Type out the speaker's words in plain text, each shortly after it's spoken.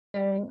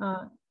sharing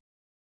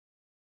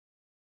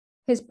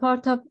his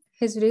part of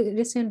his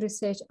recent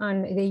research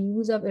on the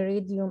use of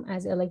iridium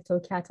as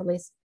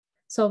electrocatalyst.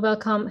 So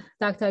welcome,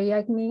 Dr.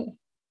 Yagmi.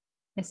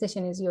 The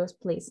session is yours,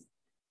 please.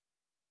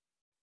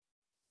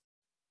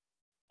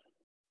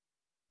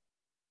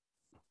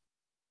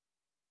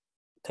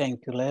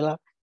 Thank you, Leila.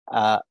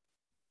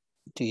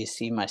 Do you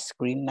see my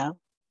screen now?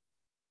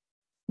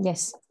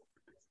 Yes.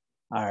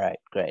 All right,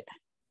 great.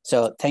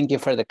 So thank you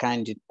for the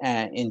kind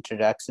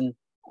introduction.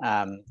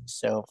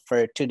 So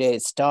for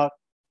today's talk,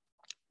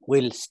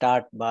 we'll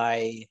start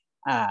by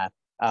a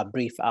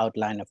brief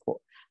outline of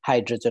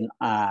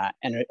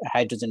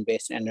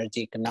hydrogen-based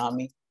energy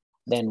economy.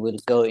 Then we'll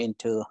go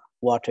into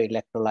water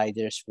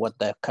electrolyzers, what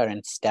the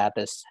current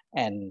status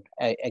and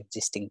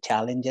existing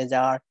challenges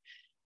are.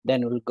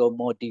 Then we'll go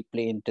more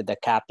deeply into the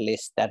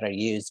catalysts that are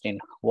used in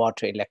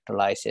water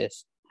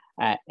electrolysis,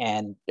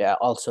 and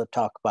also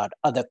talk about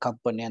other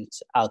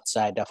components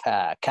outside of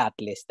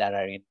catalysts that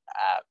are in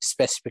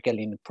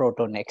specifically in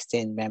proton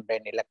exchange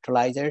membrane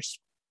electrolyzers.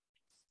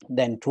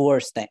 Then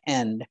towards the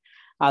end,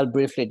 I'll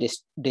briefly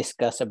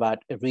discuss about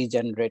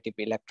regenerative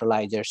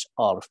electrolyzers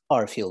or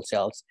fuel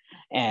cells,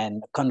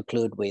 and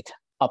conclude with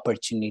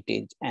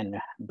opportunities and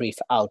brief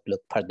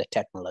outlook for the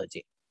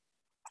technology.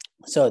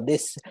 So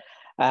this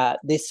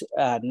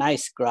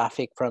nice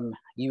graphic from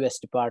US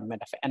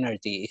Department of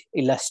Energy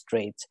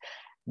illustrates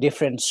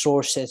different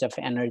sources of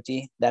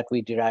energy that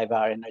we derive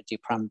our energy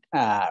from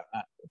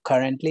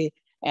currently.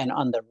 And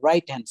on the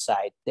right-hand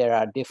side, there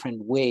are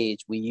different ways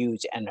we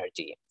use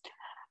energy.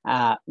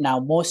 Now,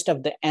 most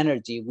of the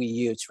energy we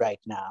use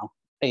right now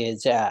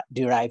is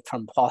derived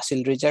from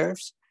fossil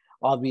reserves,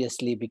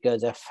 obviously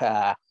because of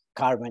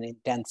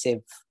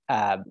carbon-intensive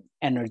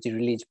energy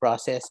release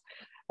process.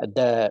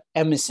 The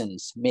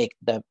emissions make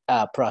the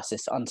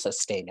process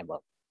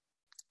unsustainable.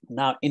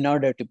 Now, in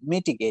order to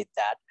mitigate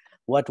that,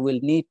 what we'll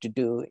need to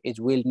do is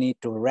we'll need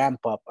to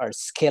ramp up or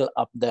scale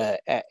up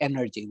the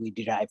energy we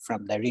derive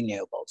from the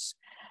renewables.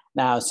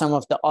 Now, some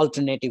of the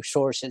alternative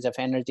sources of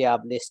energy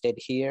I've listed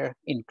here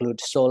include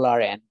solar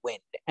and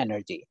wind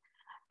energy.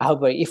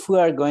 However, if we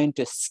are going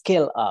to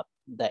scale up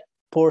the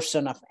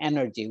portion of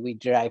energy we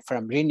derive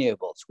from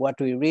renewables, what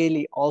we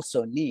really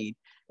also need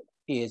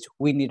is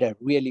we need a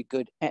really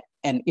good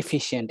and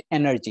efficient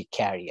energy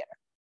carrier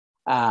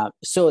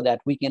so that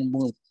we can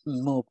move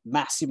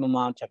massive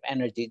amounts of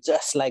energy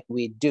just like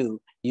we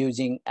do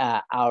using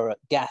our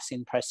gas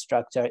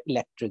infrastructure,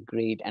 electric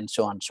grid, and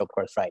so on and so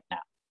forth right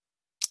now.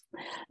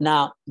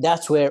 Now,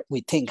 that's where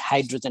we think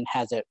hydrogen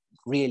has a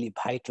really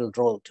vital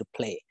role to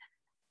play.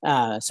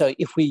 So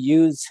if we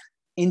use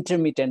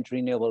intermittent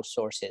renewable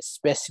sources,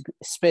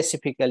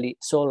 specifically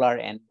solar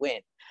and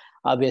wind,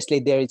 obviously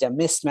there is a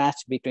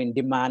mismatch between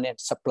demand and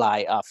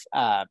supply of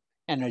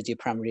energy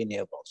from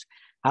renewables.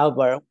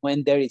 However,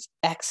 when there is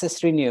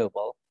excess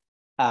renewable,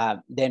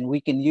 then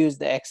we can use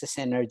the excess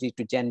energy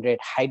to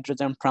generate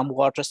hydrogen from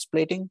water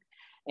splitting.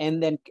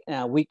 And then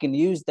we can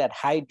use that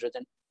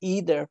hydrogen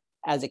either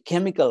as a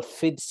chemical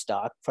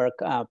feedstock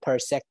for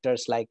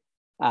sectors like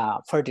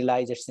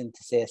fertilizer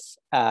synthesis,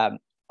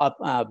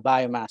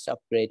 biomass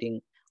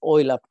upgrading,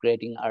 oil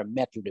upgrading, or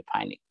metal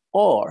refining.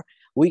 Or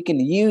we can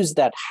use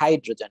that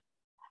hydrogen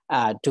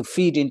to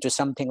feed into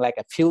something like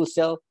a fuel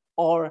cell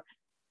or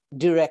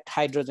direct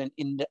hydrogen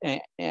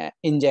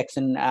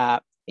injection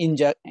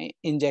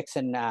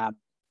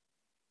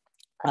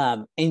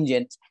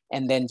engines,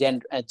 and then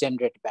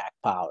generate back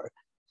power.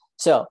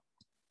 So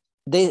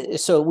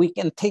we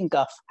can think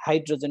of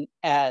hydrogen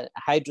as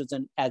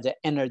an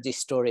energy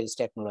storage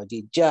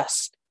technology,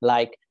 just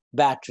like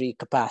battery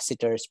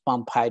capacitors,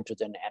 pump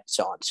hydrogen, and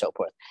so on and so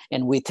forth.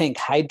 And we think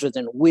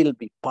hydrogen will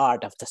be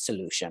part of the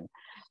solution.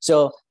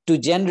 So to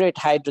generate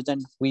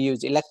hydrogen, we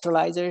use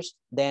electrolyzers.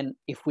 Then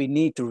if we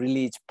need to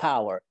release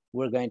power,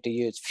 we're going to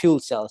use fuel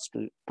cells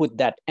to put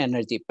that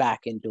energy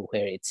back into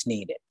where it's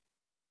needed.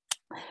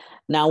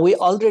 Now, we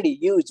already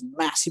use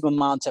massive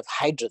amounts of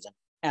hydrogen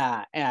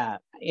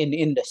in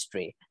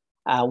industry.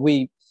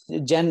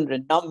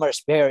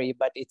 Numbers vary,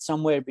 but it's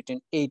somewhere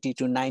between 80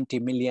 to 90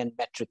 million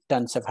metric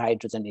tons of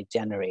hydrogen is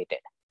generated.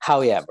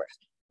 However,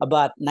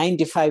 about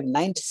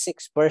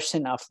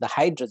 96% of the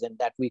hydrogen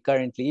that we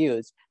currently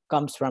use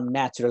comes from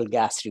natural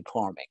gas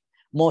reforming.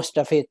 Most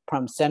of it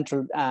from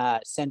central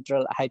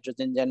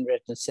hydrogen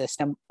generation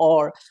system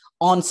or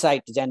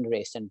on-site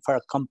generation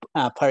for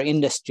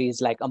industries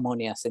like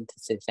ammonia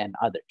synthesis and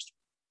others.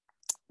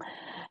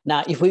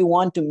 Now, if we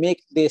want to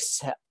make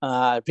this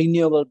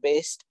renewable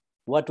based,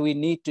 what we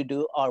need to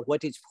do, or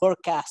what is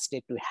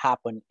forecasted to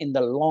happen in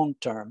the long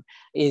term,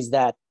 is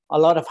that a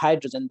lot of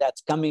hydrogen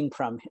that's coming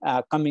from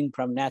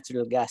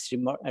natural gas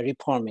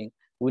reforming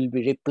will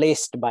be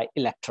replaced by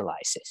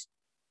electrolysis.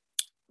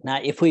 Now,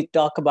 if we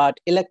talk about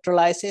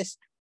electrolysis,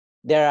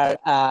 there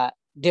are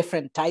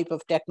different type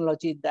of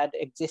technology that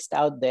exist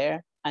out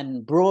there,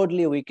 and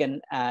broadly we can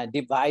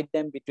divide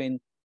them between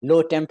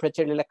low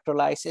temperature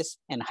electrolysis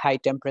and high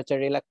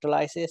temperature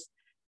electrolysis.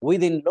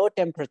 Within low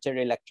temperature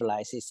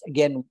electrolysis,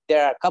 again,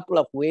 there are a couple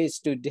of ways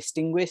to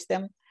distinguish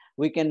them.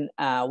 we can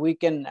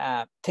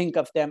think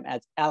of them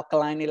as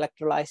alkaline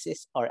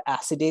electrolysis or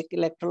acidic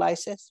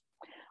electrolysis.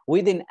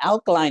 Within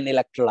alkaline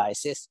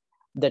electrolysis,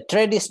 the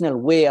traditional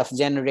way of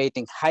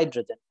generating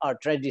hydrogen or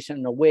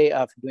traditional way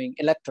of doing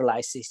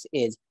electrolysis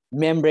is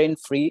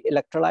membrane-free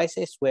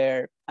electrolysis,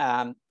 where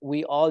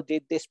we all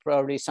did this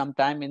probably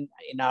sometime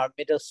in our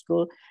middle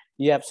school.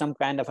 You have some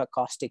kind of a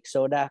caustic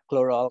soda,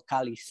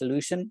 chloroalkali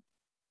solution.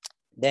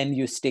 Then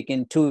you stick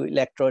in 2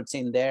 electrodes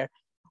in there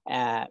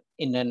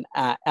in an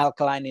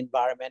alkaline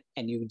environment,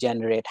 and you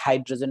generate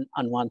hydrogen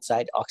on one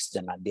side,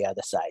 oxygen on the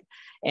other side.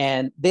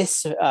 And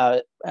this,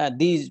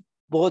 these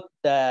both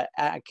the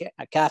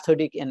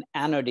cathodic and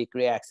anodic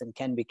reaction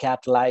can be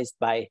catalyzed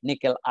by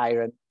nickel,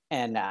 iron,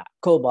 and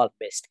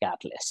cobalt-based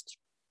catalysts.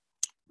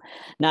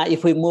 Now,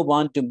 if we move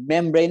on to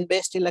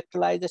membrane-based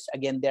electrolyzers,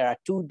 again, there are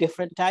 2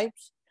 different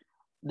types.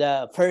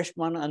 The first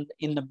one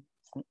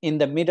in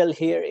the middle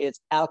here is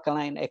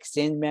alkaline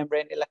exchange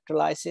membrane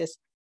electrolysis,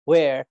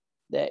 where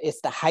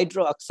it's the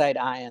hydroxide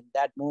ion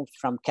that moves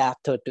from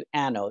cathode to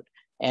anode.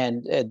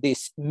 And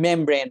this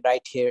membrane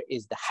right here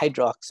is the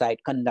hydroxide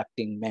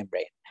conducting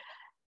membrane.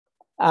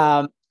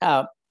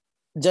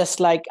 Just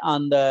like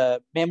on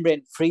the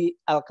membrane-free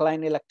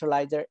alkaline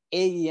electrolyzer,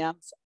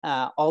 AEMs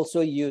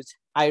also use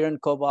iron,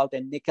 cobalt,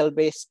 and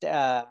nickel-based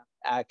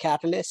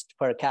catalyst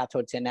for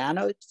cathodes and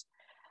anodes.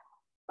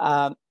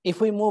 If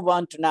we move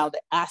on to now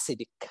the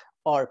acidic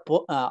or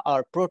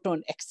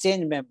proton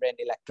exchange membrane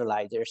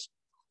electrolyzers,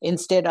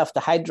 instead of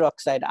the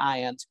hydroxide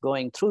ions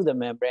going through the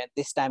membrane,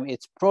 this time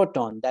it's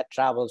proton that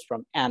travels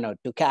from anode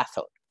to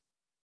cathode.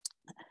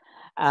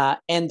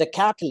 And the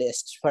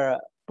catalysts for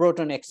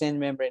proton exchange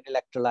membrane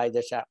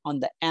electrolyzers are on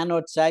the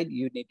anode side,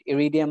 you need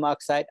iridium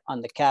oxide.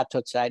 On the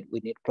cathode side, we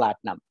need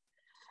platinum,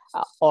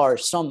 or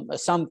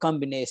some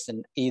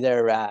combination,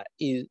 either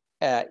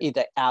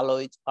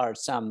alloys or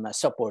some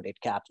supported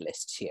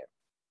catalysts here.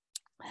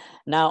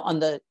 Now,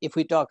 if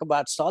we talk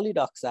about solid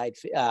oxide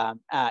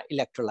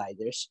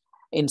electrolyzers,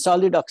 in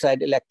solid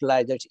oxide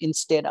electrolyzers,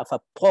 instead of a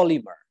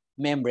polymer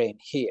membrane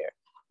here,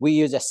 we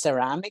use a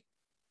ceramic,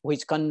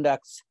 which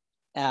conducts,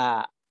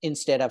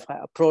 instead of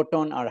a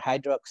proton or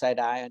hydroxide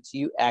ions,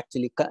 you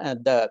actually,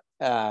 the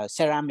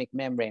ceramic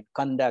membrane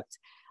conducts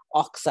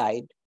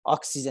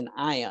oxygen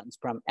ions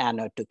from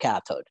anode to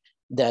cathode.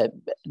 The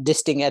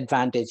distinct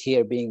advantage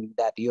here being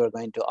that you're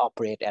going to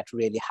operate at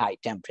really high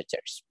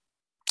temperatures.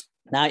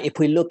 Now, if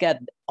we look at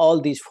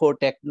all these 4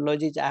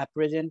 technologies I have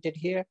presented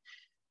here,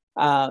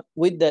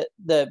 with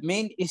the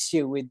main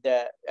issue with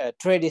the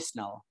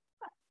traditional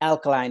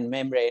alkaline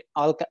membrane,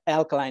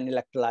 alkaline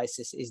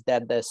electrolysis is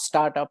that the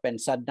startup and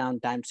shutdown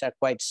times are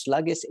quite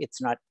sluggish. It's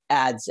not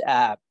as,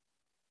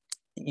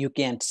 you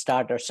can't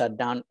start or shut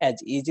down as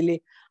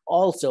easily.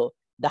 Also,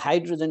 the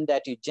hydrogen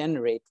that you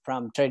generate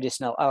from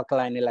traditional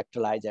alkaline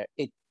electrolyzer,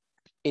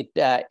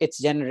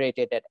 it's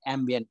generated at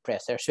ambient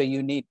pressure. So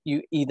you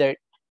either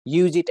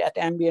use it at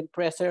ambient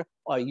pressure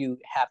or you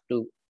have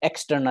to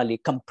externally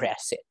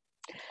compress it.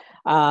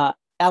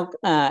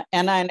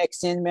 Anion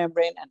exchange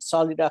membrane and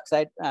solid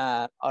oxide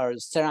or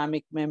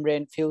ceramic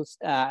membrane fused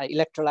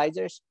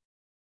electrolyzers,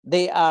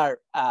 they are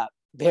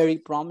very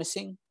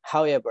promising.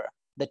 However,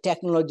 the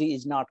technology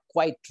is not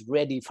quite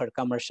ready for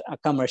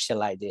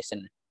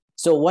commercialization.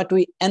 So what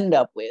we end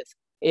up with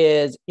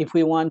is, if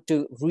we want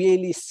to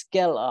really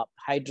scale up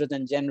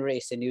hydrogen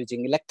generation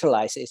using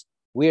electrolysis,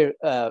 we're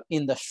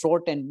in the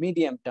short and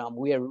medium term,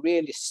 we are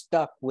really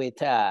stuck with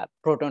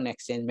proton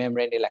exchange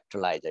membrane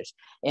electrolyzers,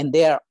 and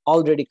they are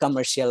already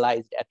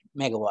commercialized at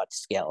megawatt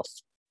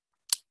scales.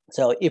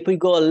 So if we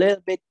go a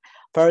little bit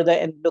further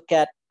and look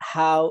at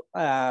how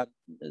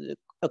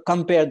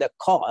compare the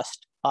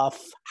cost of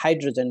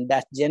hydrogen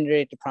that's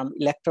generated from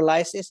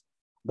electrolysis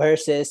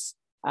versus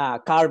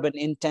carbon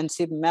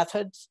intensive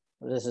methods,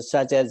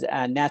 such as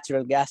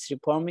natural gas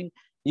reforming,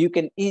 you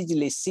can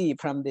easily see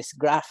from this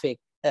graphic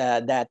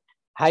that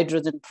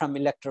hydrogen from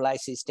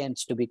electrolysis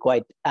tends to be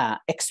quite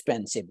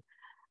expensive.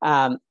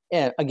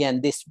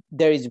 Again,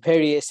 there is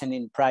variation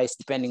in price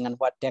depending on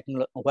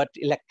what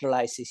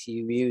electrolysis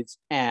you use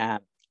and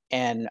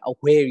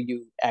where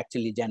you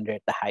actually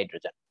generate the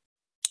hydrogen.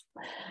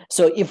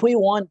 So if we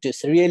want to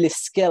really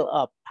scale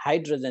up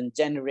hydrogen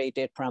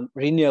generated from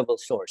renewable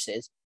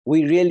sources,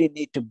 we really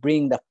need to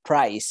bring the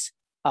price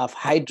of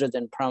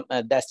hydrogen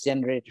that's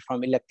generated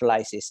from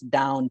electrolysis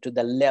down to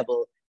the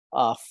level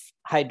of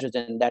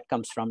hydrogen that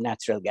comes from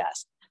natural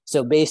gas.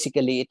 So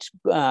basically it's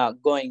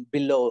going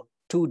below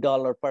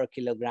 $2 per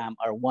kilogram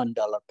or $1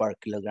 per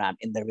kilogram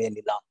in the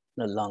really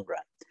long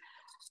run.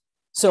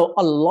 So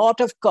a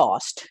lot of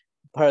cost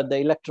per the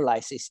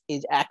electrolysis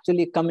is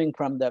actually coming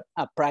from the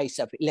price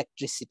of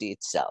electricity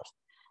itself.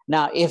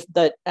 Now, if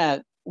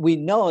we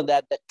know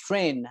that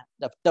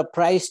the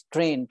price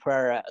trend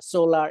for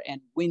solar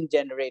and wind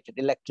generated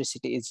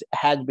electricity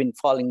has been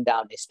falling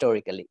down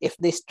historically. If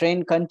this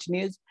trend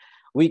continues,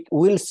 we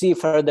will see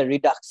further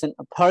reduction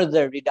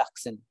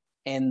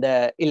in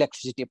the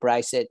electricity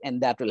prices,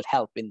 and that will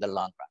help in the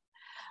long run.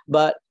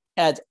 But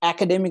as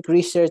academic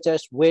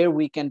researchers, where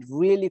we can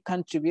really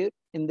contribute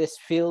in this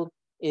field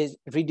is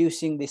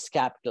reducing this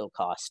capital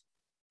cost.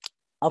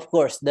 Of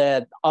course,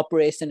 the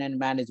operation and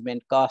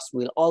management costs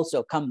will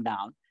also come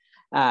down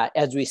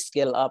as we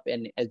scale up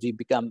and as we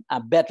become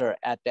better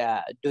at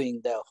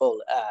doing the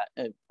whole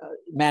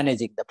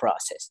managing the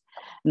process.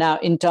 Now,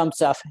 in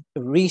terms of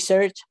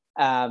research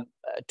to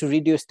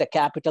reduce the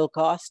capital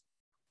cost,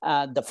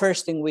 the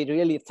first thing we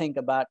really think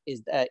about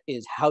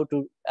is how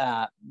to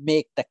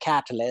make the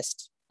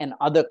catalyst and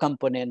other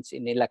components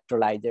in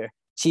electrolyzer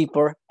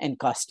cheaper and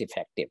cost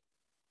effective.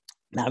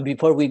 Now,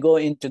 before we go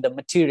into the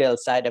material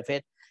side of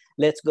it,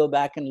 let's go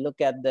back and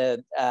look at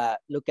the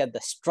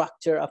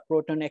structure of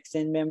proton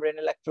exchange membrane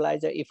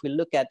electrolyzer. If we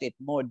look at it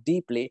more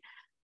deeply,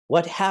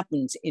 what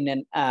happens in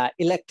an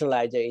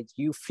electrolyzer is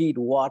you feed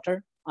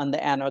water on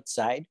the anode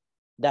side.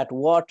 That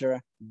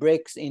water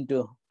breaks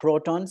into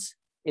protons,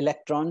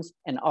 electrons,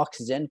 and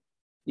oxygen,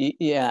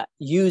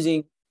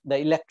 using the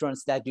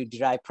electrons that you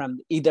derive from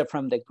either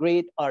from the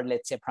grid or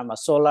let's say from a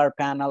solar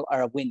panel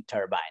or a wind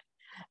turbine.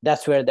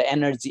 That's where the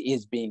energy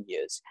is being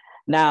used.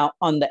 Now,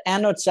 on the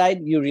anode side,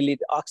 you release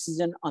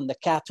oxygen. On the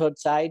cathode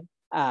side,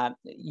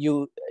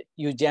 you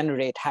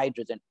generate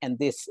hydrogen. And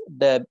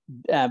the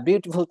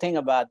beautiful thing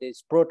about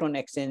this proton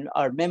exchange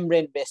or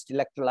membrane-based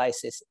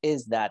electrolysis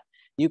is that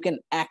you can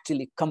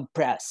actually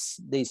compress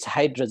this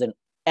hydrogen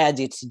as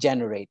it's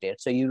generated.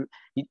 So you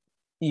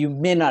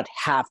may not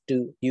have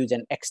to use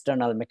an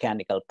external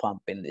mechanical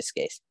pump in this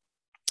case.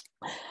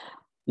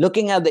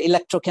 Looking at the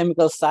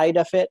electrochemical side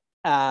of it,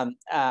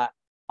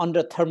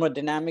 under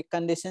thermodynamic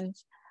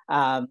conditions,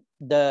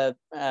 the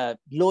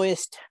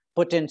lowest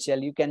potential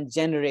you can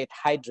generate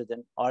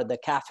hydrogen, or the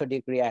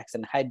cathodic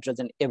reaction,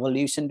 hydrogen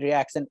evolution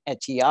reaction,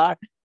 HER,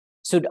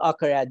 should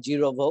occur at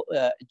 0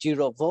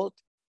 volt.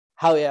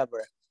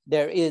 However,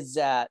 there is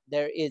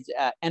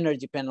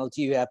energy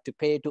penalty you have to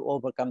pay to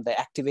overcome the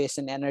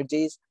activation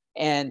energies,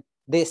 and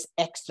this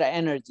extra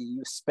energy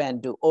you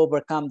spend to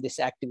overcome this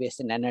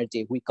activation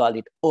energy, we call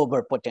it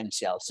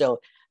overpotential. So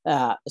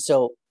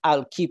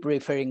I'll keep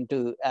referring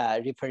to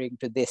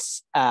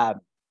this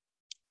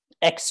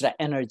extra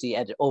energy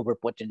as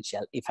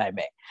overpotential, if I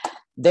may.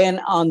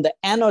 Then on the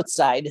anode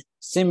side,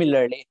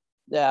 similarly,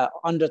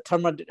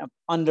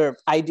 under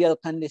ideal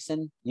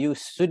condition, you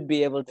should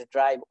be able to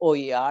drive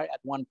OER at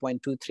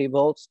 1.23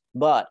 volts,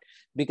 but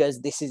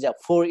because this is a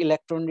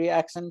 4-electron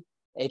reaction,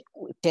 it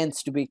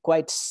tends to be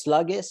quite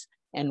sluggish,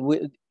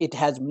 and it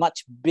has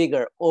much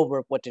bigger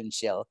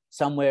overpotential.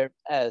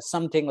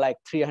 Something like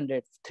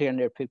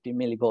 350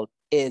 millivolt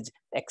is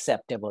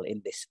acceptable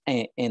in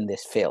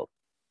this field.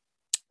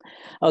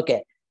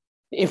 Okay,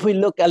 if we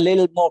look a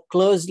little more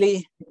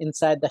closely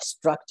inside the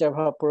structure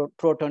of a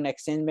proton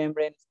exchange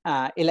membrane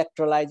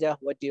electrolyzer,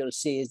 what you'll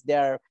see is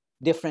there are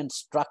different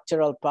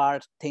structural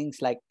parts, things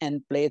like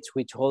end plates,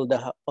 which hold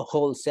the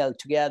whole cell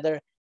together.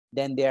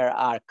 Then there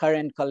are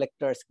current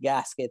collectors,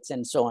 gaskets,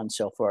 and so on and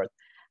so forth.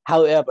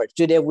 However,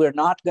 today we're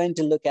not going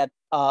to look at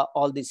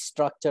all these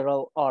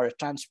structural or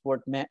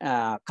transport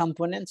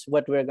components.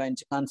 What we're going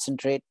to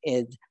concentrate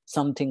is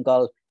something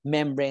called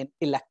membrane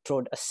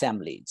electrode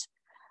assemblies.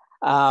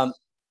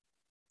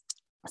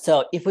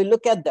 So if we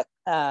look at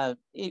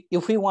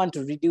if we want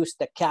to reduce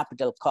the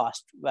capital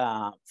cost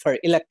for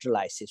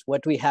electrolysis,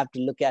 what we have to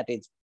look at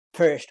is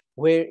first,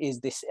 where is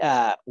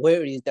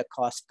the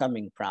cost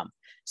coming from?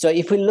 So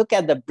if we look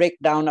at the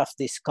breakdown of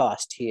this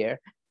cost here,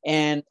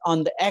 and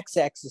on the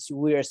x-axis,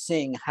 we are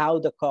seeing how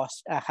the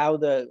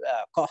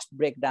cost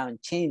breakdown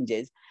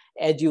changes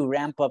as you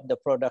ramp up the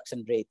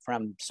production rate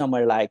from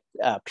somewhere like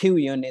few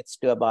units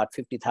to about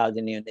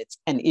 50,000 units,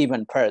 and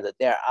even further.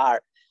 There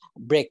are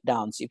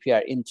breakdowns if you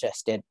are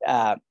interested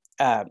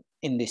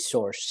in this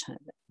source.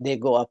 They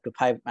go up to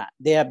 5.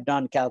 They have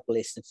done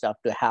calculations up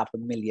to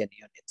 500,000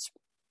 units.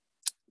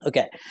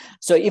 Okay,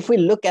 so if we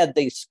look at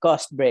this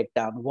cost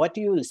breakdown, what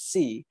you will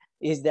see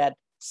is that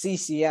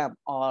CCM,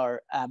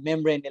 or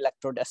membrane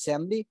electrode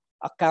assembly,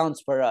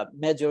 accounts for a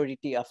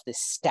majority of the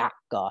stack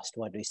cost,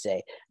 what we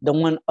say. The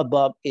one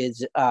above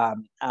is our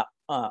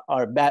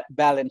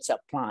balance of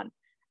plant.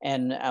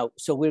 And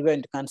so we're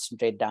going to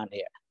concentrate down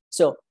here.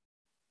 So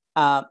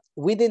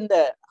within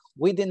the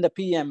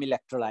PEM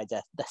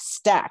electrolyzer, the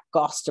stack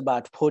costs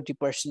about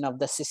 40% of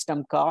the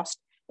system cost.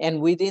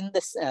 And within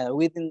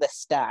the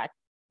stack,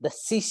 the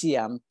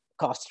CCM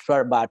costs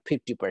for about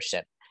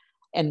 50%.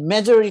 And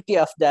majority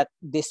of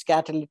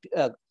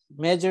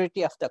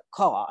majority of the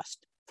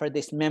cost for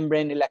this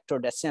membrane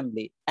electrode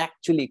assembly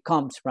actually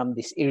comes from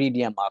this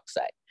iridium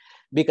oxide,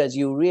 because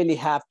you really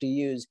have to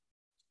use,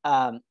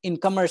 in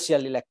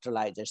commercial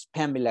electrolyzers,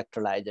 PEM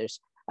electrolyzers,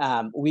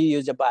 we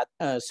use about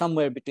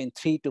somewhere between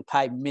 3 to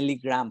 5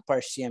 milligram per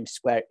cm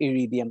square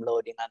iridium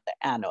loading on the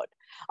anode.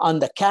 On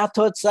the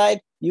cathode side,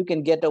 you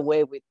can get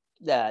away with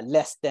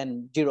less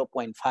than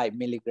 0.5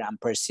 milligram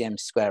per cm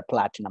square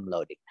platinum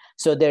loading.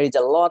 So there is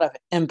a lot of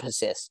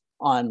emphasis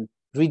on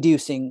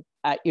reducing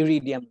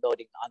iridium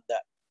loading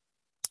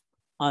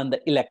on the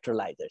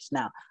electrolyzers.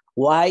 Now,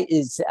 why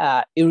is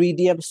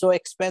iridium so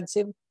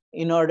expensive?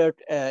 In order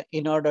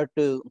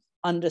to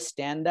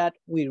understand that,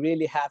 we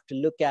really have to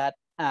look at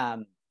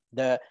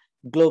the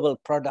global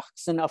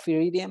production of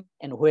iridium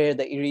and where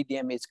the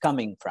iridium is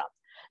coming from.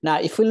 Now,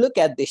 if we look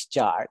at this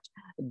chart,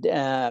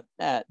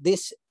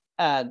 this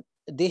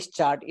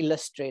chart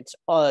illustrates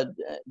all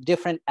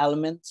different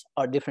elements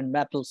or different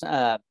metals,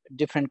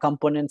 different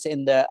components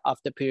of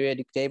the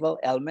periodic table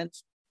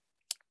elements.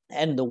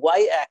 And the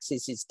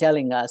y-axis is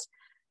telling us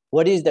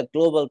what is the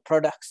global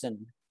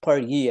production per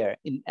year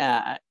in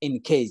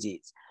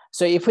kgs.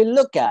 So if we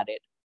look at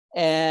it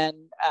and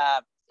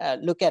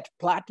look at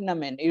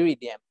platinum and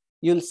iridium,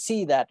 you'll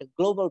see that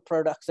global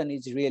production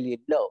is really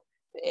low.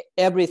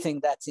 Everything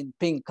that's in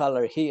pink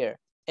color here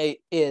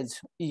is,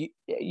 we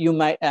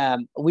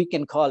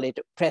can call it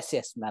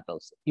precious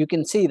metals. You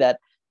can see that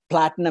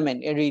platinum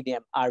and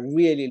iridium are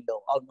really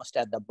low, almost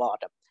at the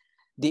bottom.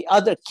 The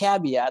other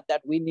caveat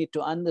that we need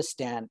to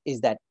understand is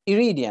that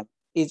iridium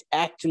is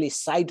actually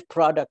side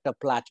product of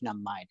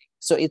platinum mining.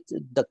 So it's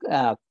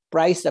the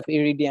price of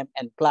iridium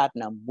and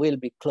platinum will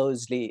be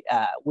closely,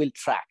 will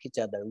track each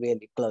other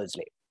really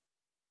closely.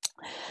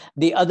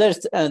 The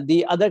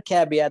other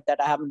caveat that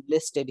I haven't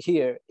listed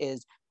here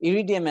is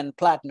iridium and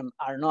platinum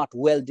are not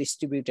well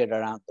distributed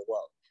around the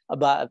world.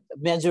 About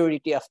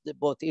majority of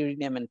both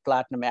iridium and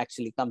platinum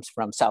actually comes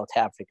from South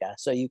Africa.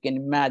 So you can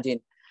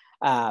imagine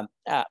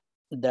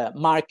the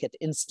market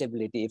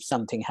instability if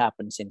something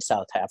happens in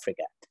South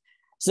Africa.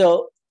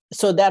 So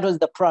that was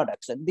the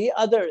products. And the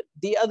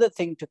other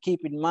thing to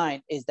keep in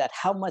mind is that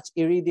how much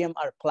iridium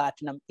or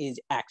platinum is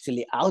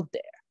actually out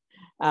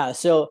there.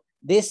 So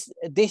this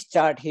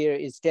chart here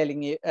is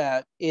telling you,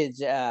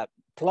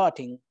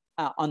 plotting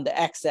on the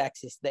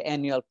x-axis the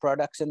annual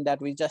production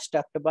that we just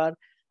talked about.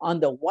 On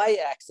the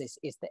y-axis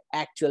is the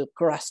actual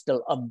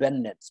crustal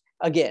abundance.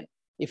 Again,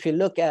 if you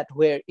look at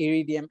where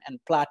iridium and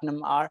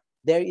platinum are,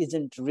 there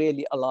isn't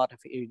really a lot of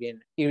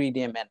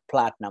iridium and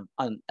platinum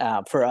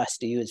for us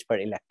to use for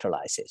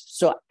electrolysis.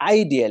 So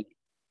ideally,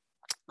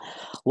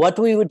 what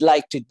we would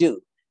like to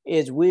do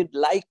is we'd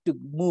like to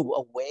move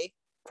away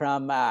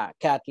from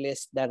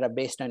catalysts that are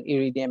based on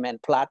iridium and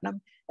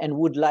platinum, and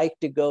would like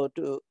to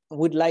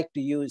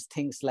use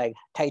things like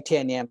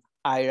titanium,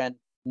 iron,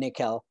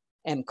 nickel,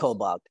 and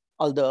cobalt.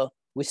 Although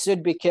we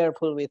should be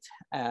careful with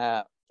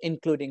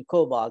including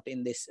cobalt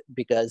in this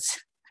because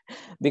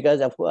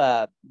of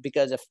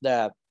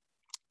the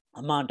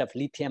amount of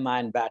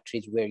lithium-ion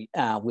batteries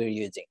we're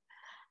using.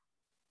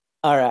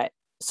 All right,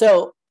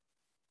 so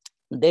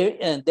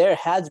there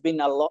have been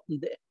a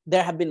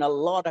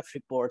lot of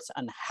reports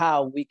on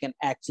how we can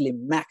actually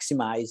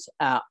maximize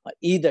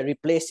either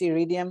replace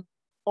iridium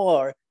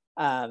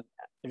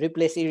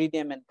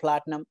and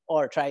platinum,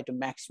 or try to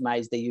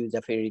maximize the use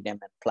of iridium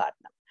and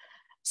platinum.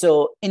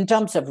 So in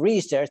terms of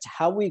research,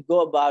 how we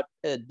go about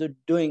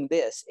doing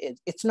this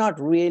is it's not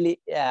really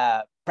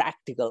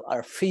practical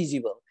or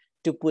feasible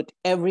to put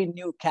every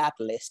new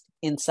catalyst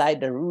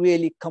inside a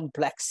really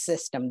complex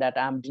system that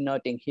I'm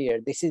denoting here.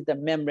 This is the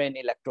membrane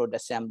electrode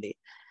assembly.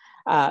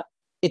 I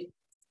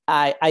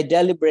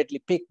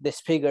deliberately picked this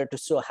figure to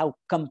show how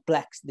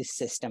complex this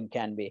system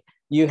can be.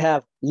 You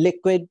have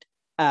liquid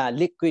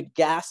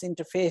gas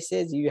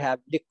interfaces, you have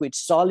liquid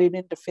solid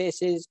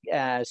interfaces,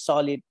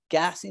 solid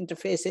gas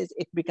interfaces.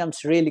 It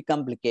becomes really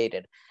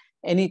complicated.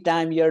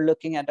 Anytime you're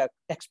looking at an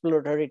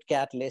exploratory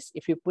catalyst,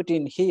 if you put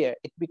in here,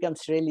 it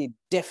becomes really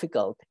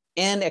difficult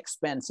and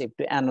expensive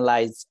to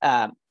analyze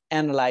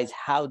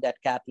how that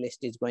catalyst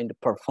is going to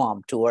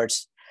perform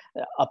towards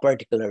a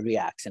particular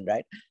reaction,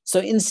 right? So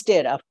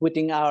instead of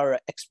putting our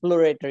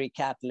exploratory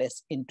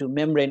catalyst into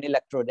membrane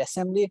electrode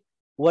assembly,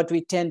 what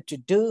we tend to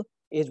do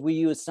is we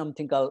use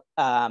something called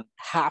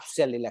half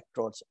cell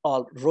electrodes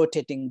or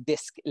rotating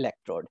disc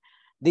electrode.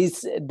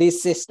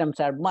 These systems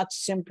are much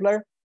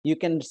simpler. You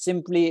can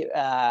simply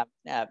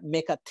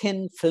make a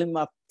thin film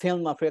of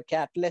your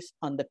catalyst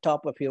on the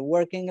top of your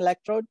working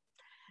electrode.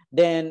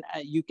 Then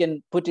you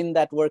can put in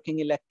that working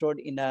electrode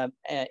in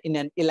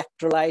an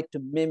electrolyte to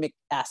mimic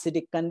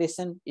acidic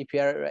condition. If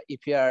you're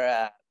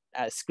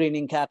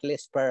screening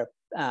catalyst per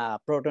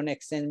proton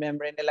exchange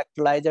membrane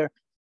electrolyzer,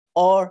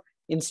 or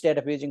instead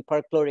of using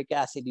perchloric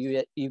acid,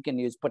 you can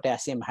use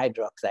potassium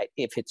hydroxide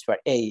if it's for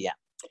AEM.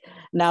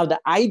 Now, the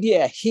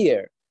idea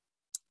here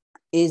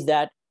is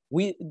that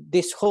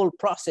this whole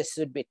process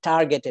should be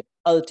targeted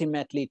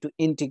ultimately to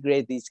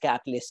integrate these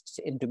catalysts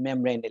into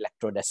membrane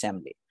electrode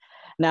assembly.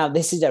 Now,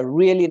 this is a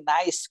really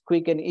nice,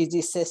 quick, and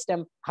easy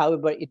system.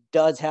 However, it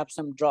does have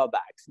some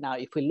drawbacks. Now,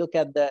 if we look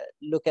at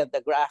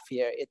the graph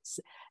here,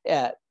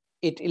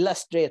 it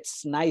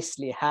illustrates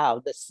nicely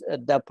how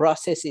the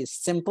process is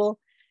simple,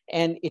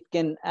 and it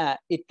can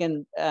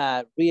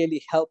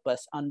really help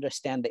us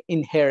understand the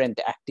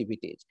inherent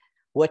activities.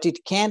 What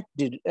it can't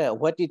do,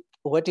 what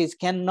it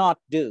cannot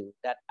do,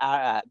 that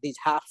these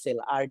half-cell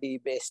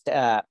RD-based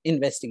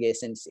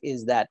investigations,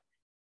 is that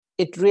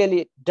it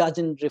really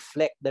doesn't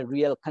reflect the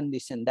real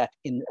condition that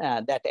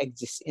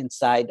exists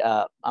inside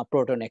a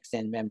proton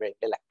exchange membrane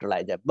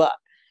electrolyzer.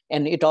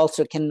 And it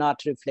also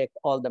cannot reflect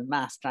all the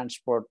mass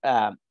transport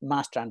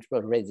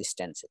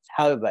resistances.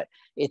 However,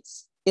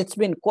 it's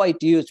been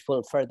quite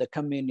useful for the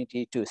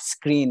community to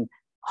screen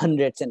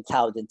hundreds and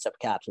thousands of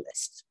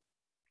catalysts.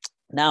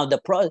 Now,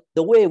 the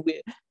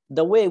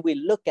way we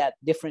look at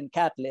different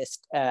catalysts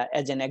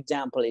as an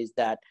example is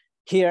that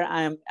here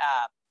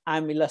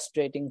I'm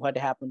illustrating what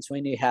happens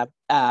when you have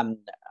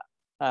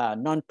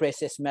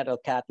non-precious metal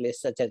catalysts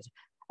such as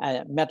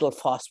metal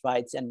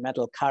phosphides and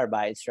metal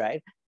carbides,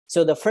 right?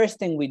 So the first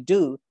thing we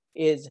do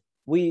is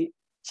we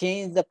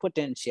change the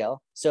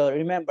potential. So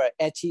remember,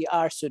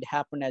 HER should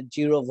happen at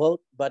 0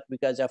 volt, but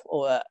because of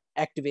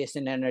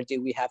activation energy,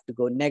 we have to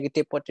go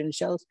negative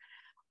potentials.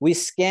 We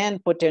scan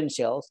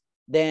potentials,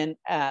 then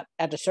at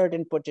a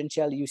certain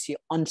potential, you see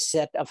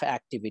onset of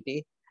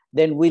activity.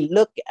 Then we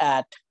look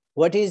at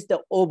what is the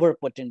over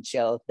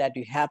potential that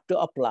you have to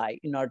apply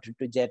in order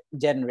to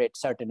generate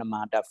certain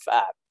amount of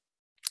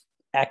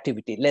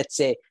activity. Let's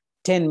say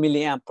 10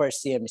 milliamp per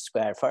cm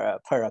square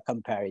for a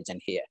comparison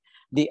here.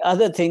 The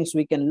other things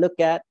we can look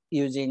at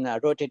using a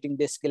rotating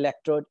disk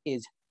electrode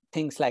is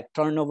things like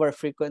turnover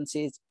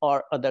frequencies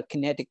or other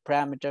kinetic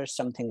parameters,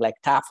 something like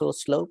Tafel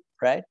slope,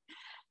 right?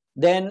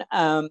 Then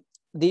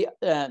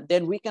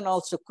then we can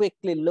also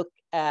quickly look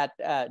at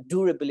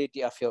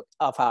durability of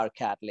our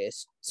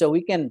catalyst. So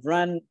we can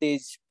run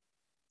these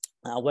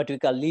what we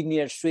call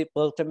linear sweep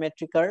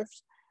voltammetry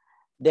curves.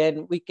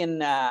 Then we can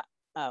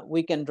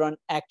run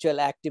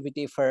actual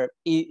activity for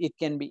it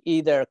can be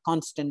either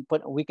constant,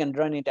 but we can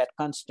run it at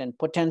constant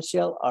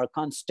potential or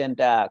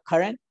constant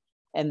current.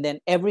 And then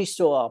every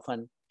so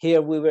often,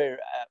 here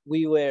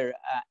we were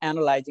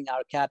analyzing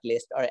our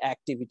catalyst or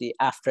activity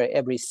after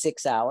every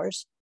 6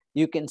 hours.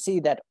 You can see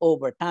that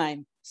over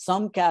time,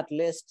 some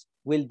catalysts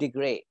will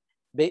degrade.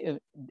 The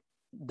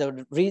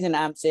reason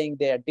I'm saying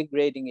they are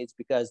degrading is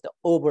because the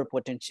over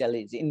potential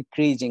is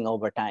increasing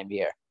over time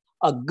here.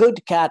 A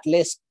good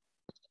catalyst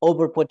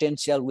over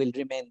potential will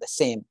remain the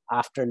same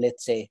after,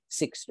 let's say,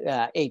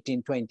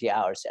 18, 20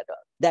 hours at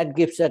all. That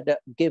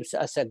gives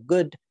us a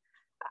good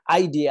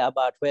idea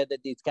about whether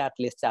these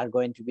catalysts are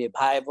going to be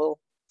viable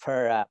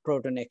for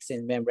proton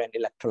exchange membrane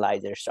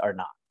electrolyzers or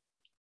not.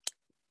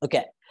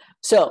 Okay,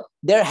 so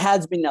there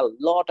has been a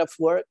lot of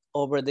work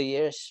over the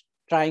years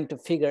trying to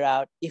figure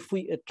out if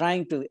we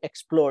trying to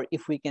explore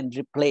if we can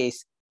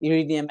replace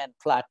iridium and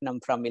platinum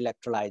from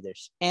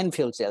electrolyzers and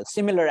fuel cells.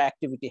 Similar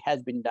activity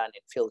has been done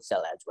in fuel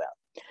cell as well.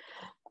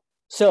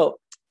 So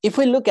if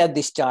we look at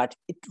this chart,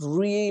 it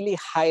really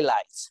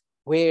highlights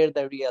where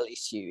the real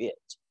issue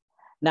is.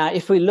 Now,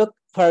 if we look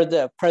for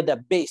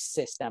the base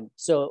system,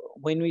 so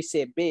when we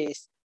say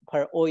base,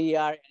 for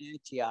OER and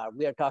HER,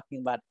 we are talking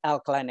about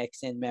alkaline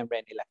exchange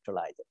membrane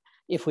electrolyzer.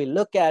 If we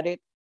look at it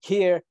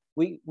here,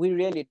 we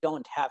really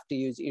don't have to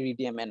use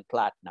iridium and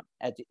platinum,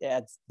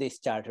 as this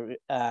chart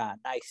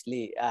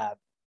nicely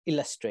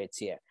illustrates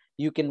here.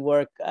 You can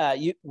work,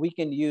 we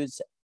can use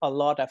a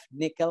lot of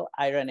nickel,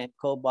 iron, and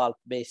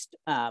cobalt-based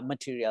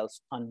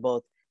materials on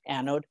both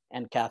anode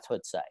and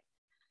cathode side.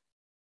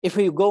 If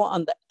we go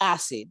on the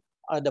acid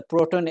or the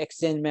proton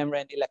exchange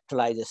membrane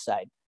electrolyzer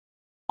side,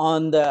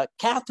 on the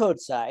cathode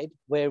side,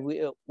 where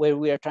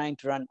we are trying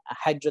to run a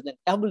hydrogen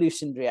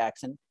evolution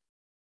reaction,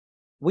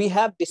 we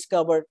have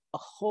discovered a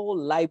whole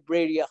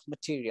library of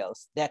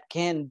materials that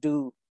can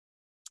do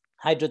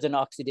hydrogen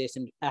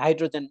oxidation,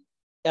 hydrogen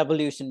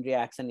evolution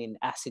reaction in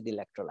acid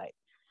electrolyte.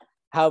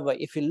 However,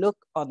 if you look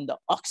on the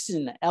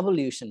oxygen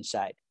evolution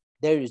side,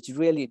 there is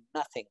really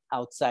nothing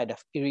outside of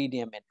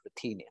iridium and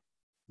ruthenium.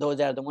 Those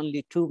are the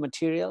only two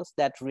materials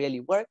that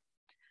really work.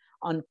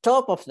 On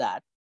top of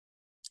that,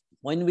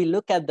 when we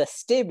look at the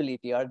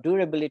stability or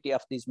durability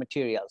of these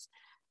materials,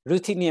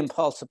 ruthenium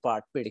falls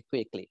apart pretty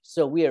quickly.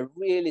 So we are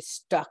really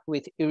stuck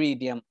with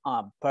iridium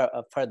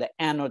for the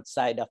anode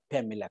side of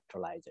PEM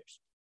electrolyzers.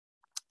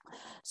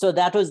 So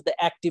that was the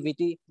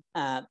activity.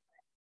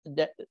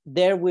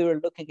 There we were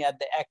looking at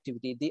the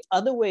activity. The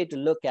other way to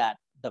look at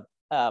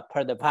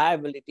for the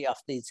viability of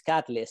these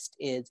catalysts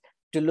is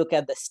to look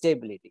at the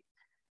stability.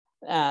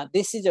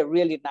 This is a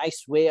really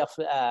nice way of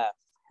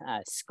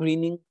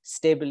screening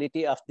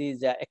stability of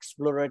these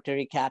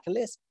exploratory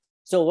catalysts.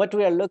 So what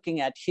we are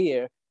looking at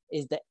here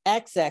is the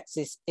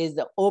x-axis is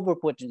the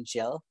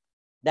overpotential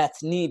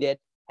that's needed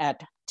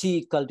at t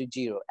equal to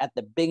 0 at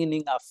the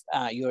beginning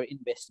of your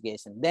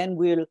investigation. Then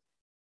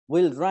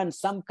we'll run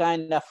some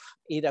kind of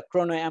either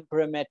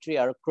chronoamperometry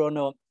or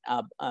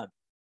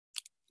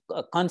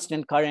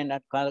constant current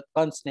and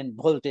constant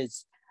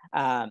voltage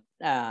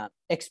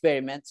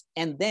experiments,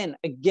 and then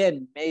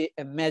again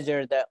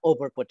measure the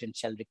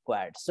overpotential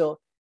required. So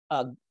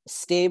a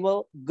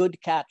stable, good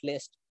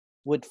catalyst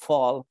would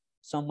fall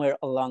somewhere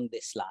along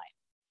this line.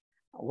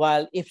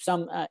 While if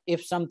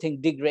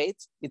something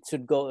degrades, it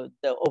should go,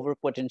 the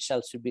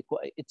overpotential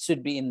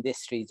should be in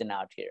this region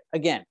out here.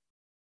 Again,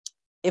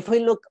 if we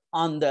look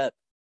on the,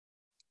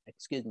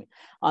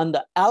 on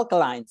the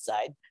alkaline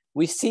side,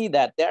 we see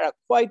that there are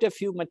quite a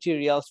few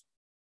materials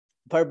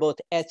for both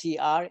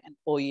HER and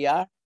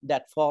OER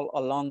that fall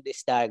along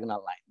this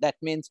diagonal line. That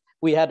means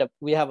we have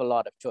a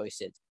lot of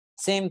choices.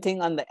 Same thing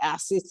on the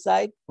acid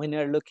side when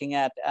you're looking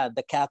at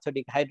the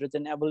cathodic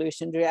hydrogen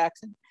evolution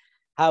reaction.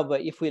 However,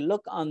 if we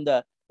look on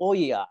the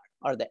OER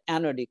or the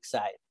anodic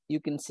side, you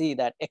can see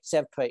that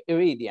except for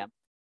iridium,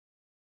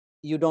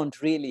 you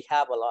don't really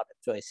have a lot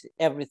of choice.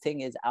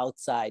 Everything is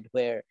outside,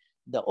 where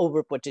the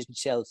over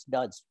potentials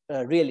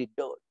really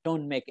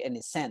don't make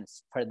any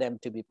sense for them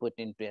to be put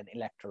into an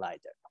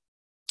electrolyzer.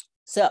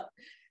 So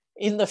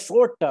in the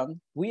short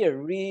term, we are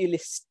really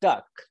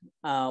stuck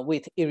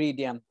with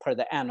iridium for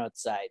the anode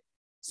side.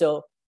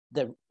 So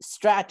the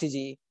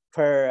strategy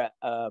for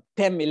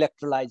PEM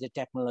electrolyzer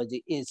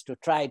technology is to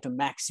try to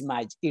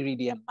maximize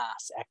iridium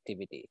mass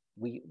activity.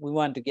 We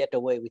want to get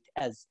away with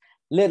as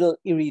little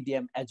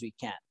iridium as we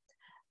can.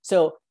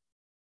 So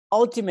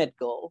ultimate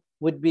goal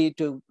would be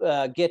to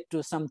get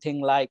to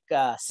something like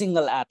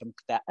single atom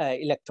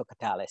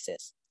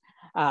electrocatalysis.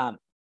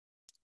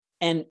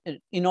 And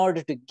in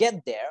order to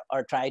get there,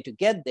 or try to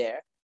get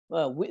there,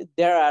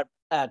 there are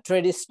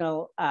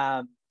traditional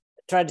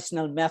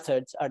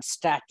methods or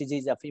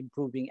strategies of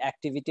improving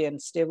activity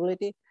and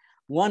stability.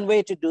 One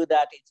way to do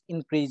that is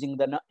increase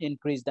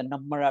the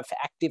number of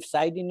active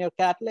site in your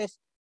catalyst,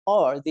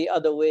 or the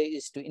other way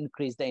is to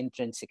increase the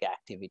intrinsic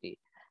activity.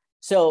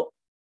 So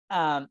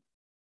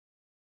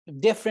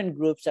different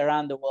groups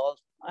around the world,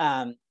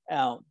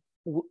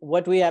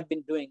 what we have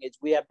been doing is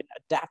we have been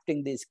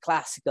adapting these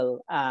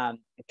classical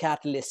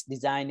catalyst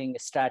designing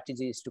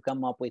strategies to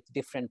come up with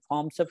different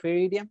forms of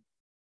iridium.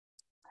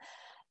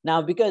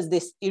 Now, because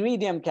this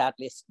iridium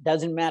catalyst,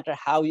 doesn't matter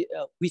how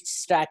which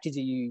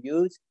strategy you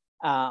use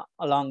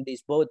along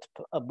these both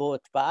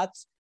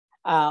paths,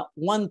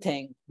 one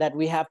thing that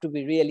we have to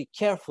be really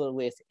careful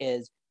with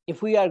is,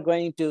 if we are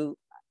going to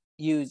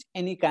use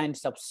any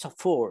kinds of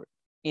support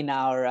in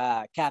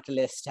our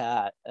catalyst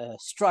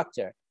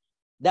structure,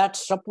 that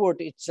support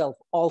itself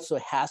also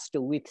has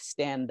to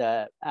withstand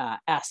the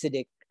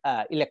acidic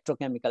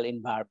electrochemical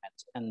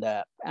environments and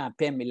the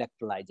PEM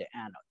electrolyzer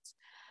anodes.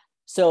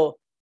 So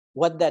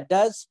what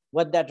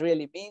that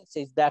really means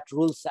is that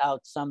rules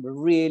out some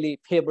really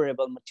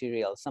favorable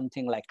material,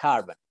 something like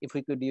carbon. If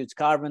we could use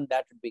carbon,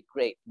 that would be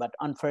great. But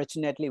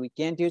unfortunately, we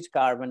can't use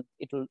carbon.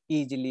 It will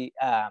easily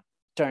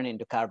turn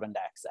into carbon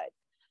dioxide.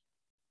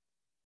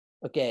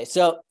 Okay,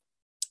 so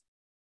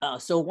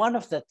one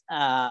of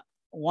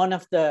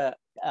the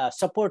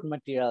support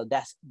material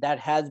that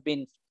has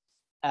been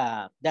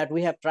that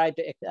we have tried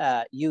to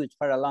use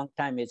for a long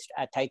time is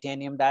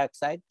titanium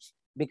dioxide,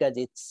 because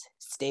it's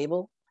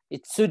stable.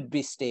 It should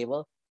be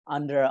stable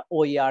under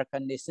OER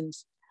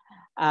conditions.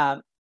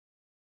 And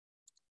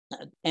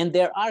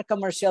there are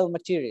commercial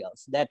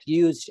materials that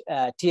use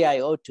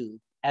TiO2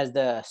 as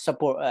the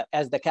support,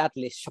 as the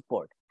catalyst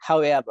support.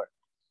 However,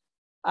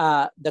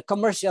 the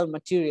commercial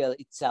material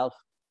itself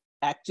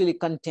actually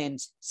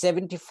contains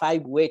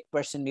 75% weight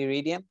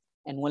iridium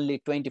and only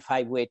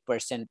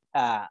 25%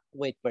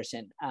 weight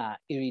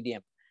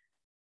iridium.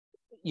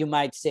 You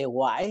might say,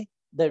 why?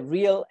 The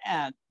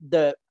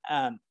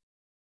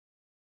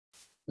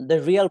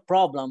real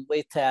problem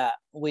with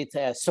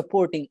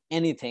supporting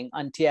anything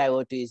on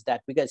TiO2 is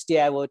that, because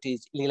TiO2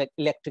 is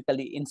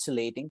electrically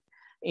insulating,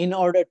 in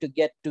order to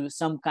get to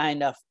some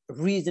kind of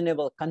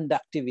reasonable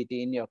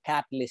conductivity in your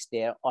catalyst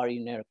there or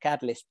in your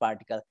catalyst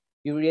particle,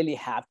 you really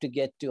have to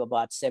get to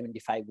about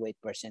 75% weight.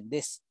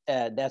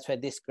 That's why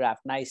this graph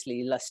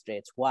nicely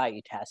illustrates why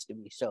it has to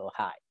be so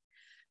high.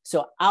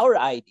 So our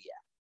idea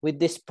with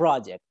this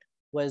project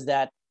was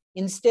that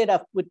instead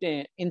of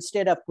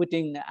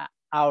putting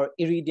our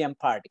iridium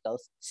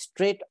particles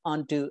straight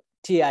onto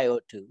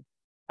TiO2,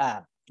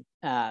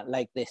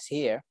 like this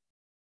here,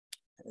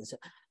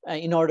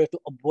 in order to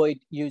avoid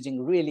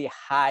using really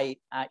high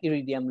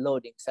iridium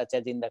loading, such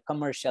as in the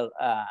commercial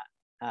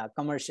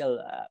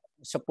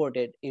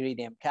supported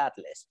iridium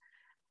catalyst.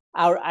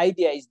 Our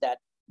idea is that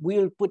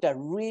we'll put a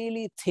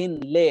really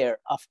thin layer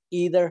of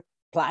either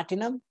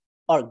platinum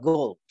or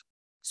gold,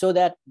 so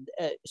that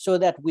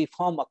we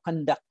form a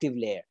conductive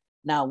layer.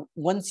 Now,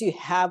 once you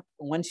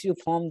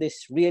form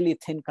this really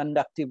thin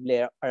conductive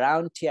layer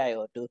around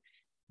TiO2,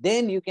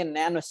 then you can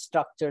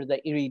nanostructure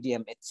the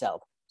iridium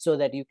itself, so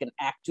that you can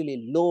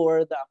actually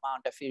lower the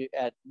amount of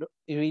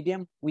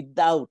iridium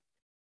without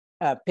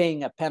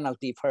paying a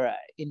penalty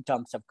in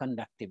terms of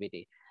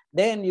conductivity.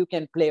 Then you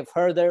can play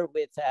further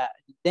with,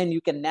 then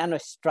you can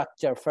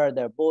nanostructure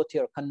further both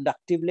your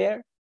conductive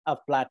layer of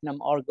platinum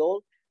or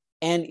gold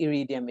and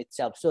iridium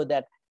itself. So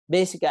that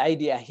basic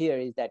idea here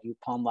is that you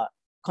form a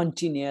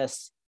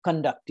continuous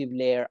conductive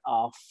layer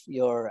of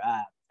your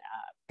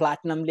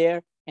platinum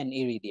layer and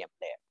iridium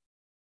layer.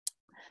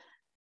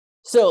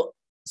 So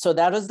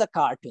that was the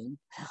cartoon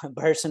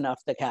version of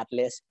the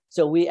catalyst.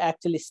 So we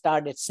actually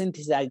started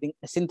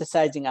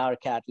synthesizing our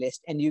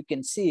catalyst, and you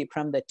can see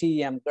from the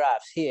TEM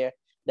graphs here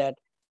that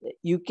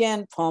you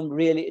can form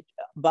really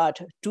about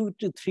 2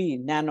 to 3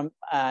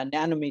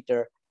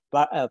 nanometer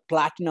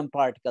platinum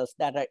particles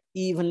that are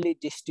evenly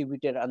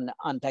distributed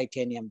on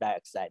titanium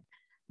dioxide.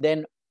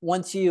 Then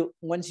once you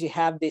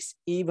have this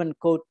even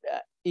coat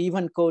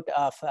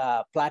of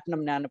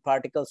platinum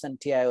nanoparticles and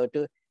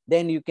TiO2,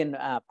 then you can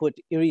put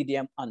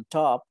iridium on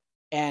top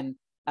and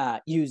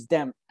use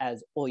them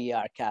as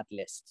OER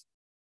catalysts.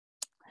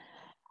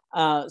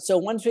 So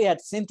once we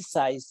had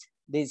synthesized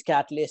these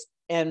catalysts,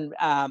 and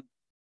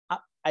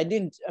I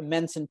didn't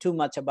mention too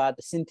much about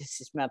the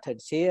synthesis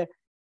methods here,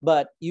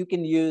 but you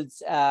can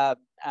use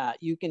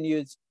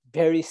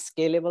very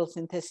scalable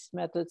synthesis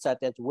methods such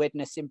as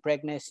wetness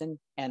impregnation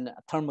and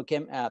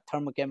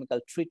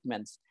thermochemical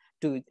treatments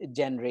to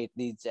generate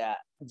these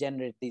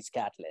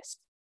catalysts.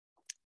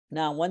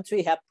 Now, once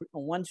we had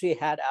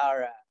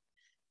our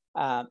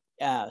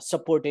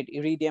supported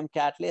iridium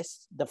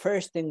catalysts, the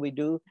first thing we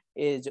do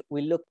is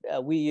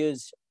we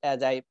use,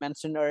 as I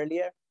mentioned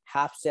earlier,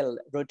 half cell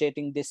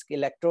rotating disk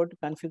electrode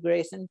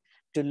configuration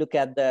to look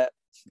at the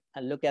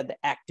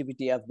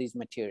activity of these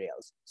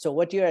materials. So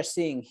what you are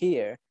seeing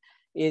here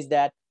is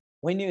that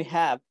when you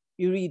have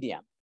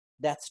iridium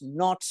that's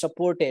not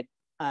supported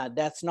on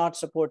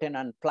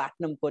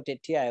platinum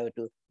coated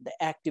TiO2,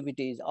 the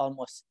activity is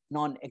almost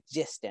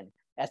non-existent.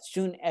 As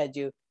soon as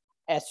you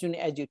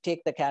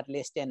take the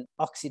catalyst and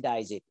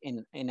oxidize it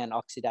in an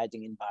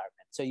oxidizing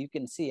environment. So you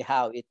can see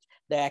how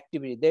the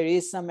activity, there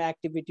is some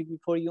activity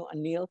before you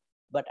anneal,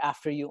 but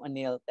after you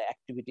anneal, the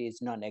activity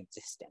is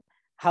non-existent.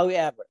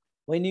 However,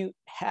 when you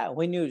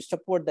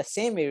support the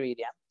same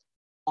iridium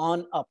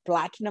on a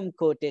platinum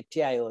coated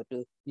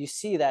TiO2, you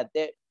see that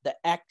the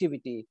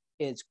activity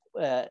is,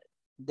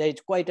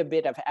 there's quite a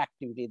bit of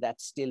activity that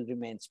still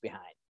remains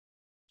behind.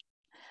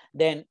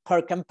 Then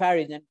for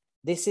comparison,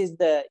 this is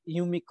the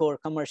Umicore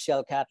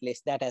commercial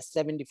catalyst that has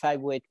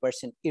 75%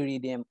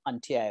 iridium on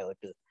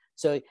TiO2.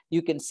 So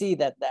you can see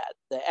that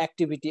the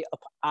activity of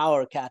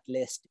our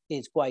catalyst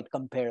is quite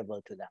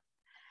comparable to them.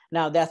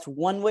 Now that's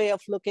one way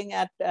of looking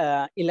at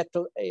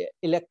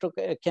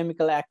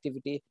electrochemical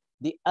activity.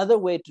 The other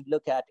way to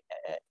look at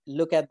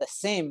the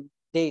same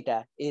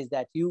data is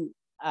that you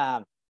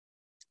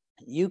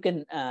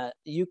can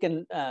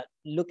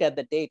look at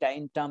the data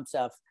in terms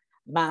of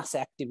mass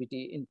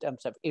activity, in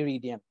terms of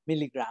iridium,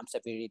 milligrams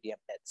of iridium,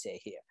 let's say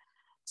here.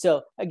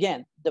 So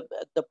again,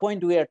 the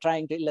point we are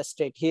trying to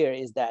illustrate here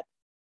is that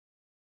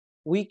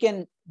we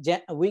can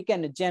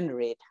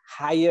generate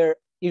higher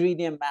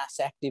iridium mass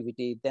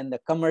activity than the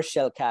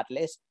commercial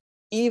catalyst,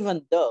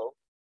 even though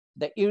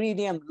the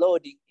iridium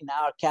loading in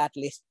our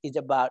catalyst is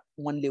about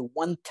only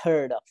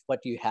 1/3 of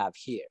what you have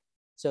here.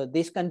 So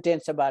this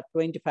contains about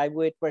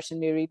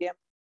 25% iridium.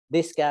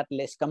 This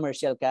catalyst,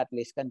 commercial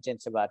catalyst,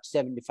 contains about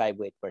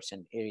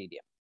 75%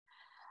 iridium.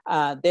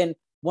 Then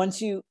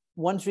once we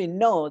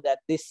know that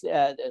this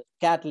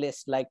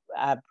catalysts like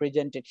I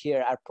presented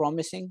here are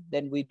promising,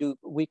 then we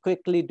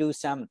quickly do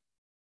some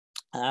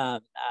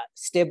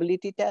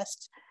stability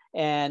tests,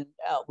 and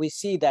we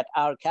see that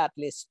our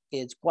catalyst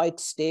is quite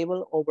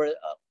stable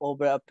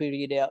over a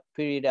period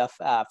of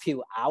a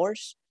few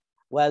hours,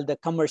 while the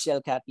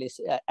commercial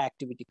catalyst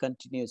activity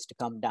continues to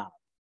come down.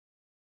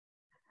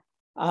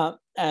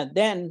 And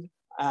then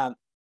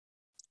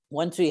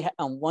once we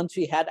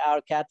had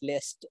our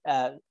catalyst,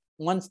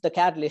 once the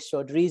catalyst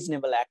showed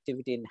reasonable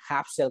activity in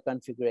half cell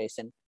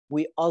configuration,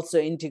 we also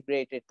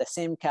integrated the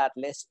same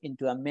catalyst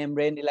into a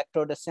membrane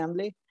electrode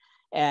assembly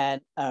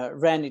and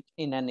ran it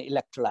in an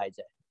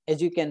electrolyzer.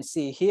 As you can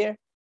see here,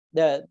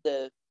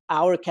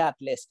 our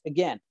catalyst,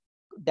 again,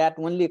 that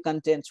only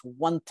contains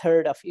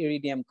 1/3 of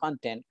iridium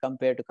content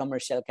compared to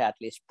commercial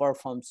catalyst,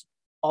 performs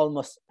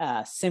almost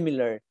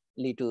similar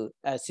to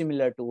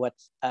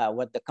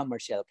what the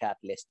commercial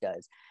catalyst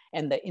does.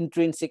 And the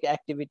intrinsic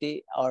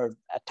activity or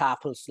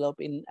tafel slope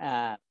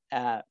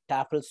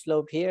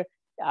here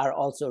are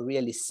also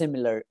really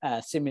similar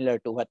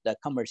to what the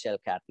commercial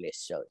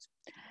catalyst shows.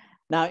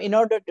 Now, in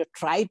order to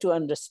try to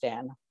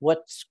understand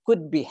what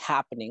could be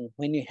happening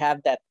when you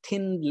have that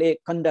thin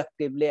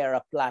conductive layer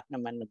of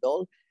platinum and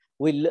gold,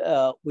 we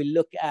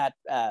look at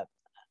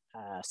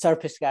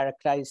surface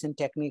characterization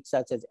techniques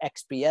such as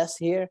XPS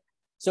here.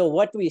 So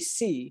what we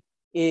see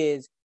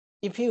is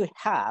if you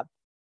have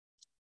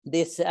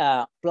this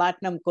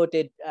platinum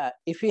coated,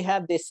 if you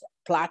have this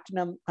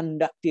platinum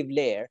conductive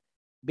layer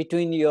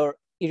between your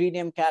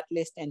iridium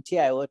catalyst and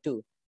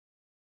TiO2,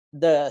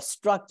 the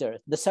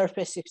structure, the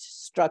surface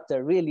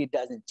structure really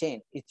doesn't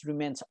change. It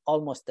remains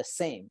almost the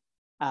same,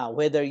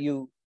 whether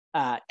you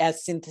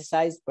as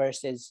synthesized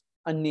versus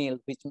anneal,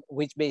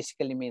 which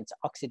basically means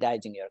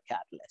oxidizing your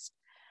catalyst.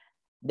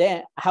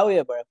 Then,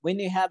 however, when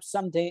you have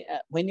something,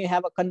 when you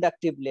have a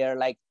conductive layer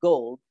like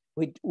gold,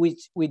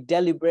 which we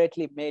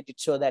deliberately made it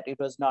so that it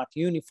was not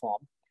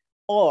uniform,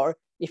 or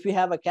if you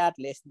have a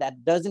catalyst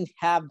that doesn't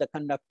have the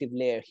conductive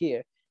layer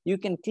here, you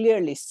can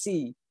clearly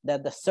see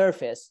that the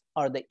surface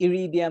or the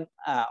iridium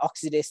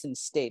oxidation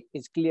state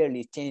is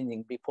clearly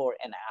changing before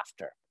and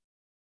after.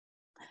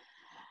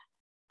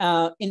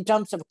 In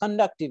terms of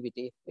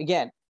conductivity,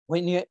 again,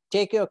 when you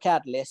take your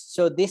catalyst,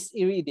 so this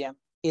iridium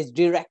is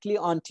directly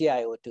on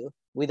TiO2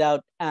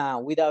 without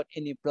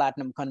any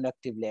platinum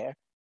conductive layer.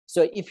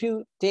 So if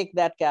you take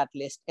that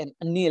catalyst and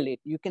anneal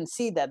it, you can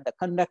see that the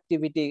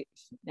conductivity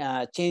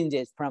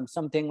changes from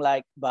something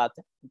like about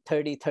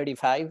 30,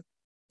 35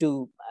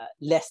 to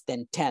less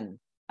than 10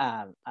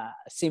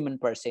 Siemens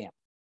per cm.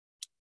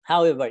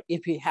 However,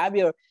 if you have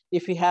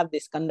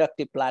this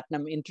conductive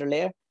platinum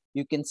interlayer,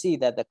 you can see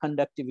that the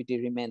conductivity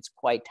remains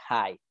quite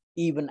high,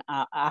 even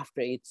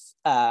after it's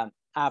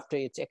after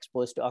it's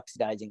exposed to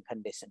oxidizing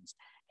conditions.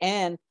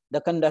 And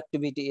the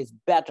conductivity is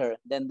better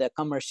than the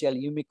commercial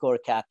Umicore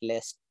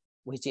catalyst,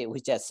 which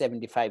has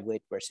 75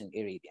 weight %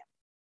 iridium.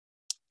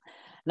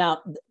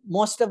 Now,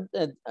 most of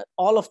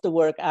all of the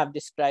work I've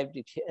described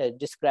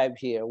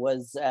here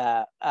was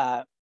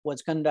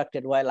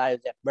conducted while I was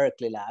at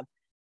Berkeley lab,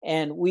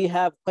 and we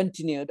have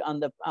continued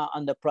on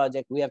the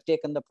project. We have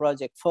taken the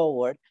project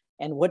forward,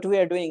 and what we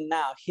are doing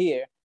now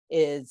here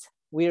is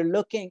we're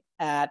looking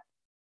at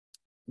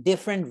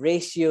different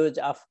ratios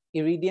of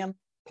iridium,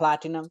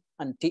 platinum,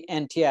 and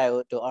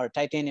TiO2 or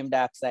titanium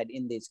dioxide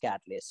in these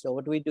catalysts. So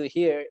what we do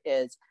here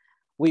is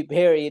we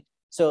varied.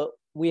 So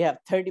we have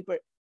 30%.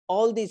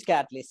 All these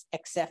catalysts,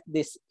 except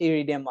this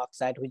iridium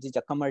oxide, which is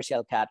a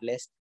commercial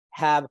catalyst,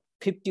 have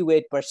 50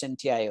 weight %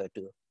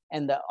 TiO2.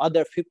 And the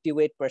other 50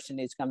 weight %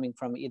 is coming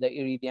from either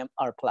iridium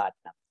or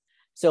platinum.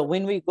 So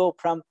when we go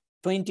from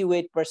 20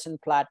 weight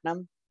 %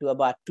 platinum to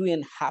about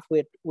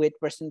 2.5 weight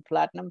 %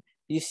 platinum,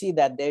 you see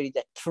that there is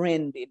a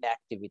trend in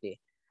activity.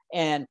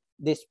 And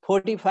this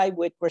 45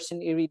 weight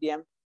 %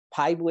 iridium,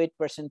 5 weight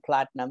 %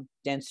 platinum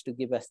tends to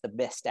give us the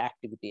best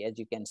activity, as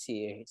you can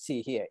see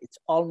here. It's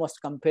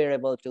almost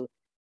comparable to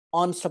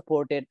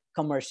unsupported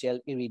commercial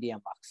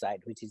iridium oxide,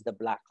 which is the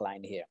black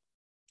line here.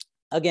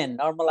 Again,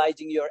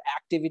 normalizing your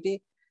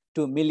activity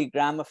to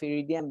milligram of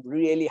iridium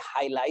really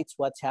highlights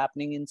what's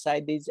happening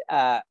inside these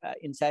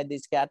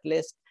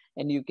catalysts.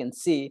 And you can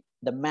see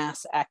the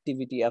mass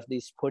activity of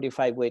this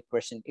 45 weight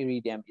 %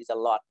 iridium is a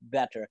lot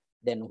better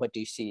than what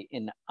you see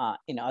in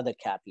other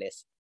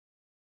catalysts.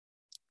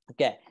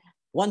 Okay,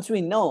 once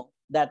we know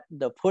that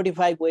the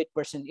 45 weight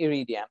 %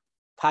 iridium,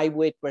 5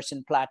 weight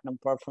 % platinum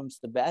performs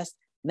the best,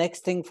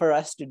 next thing for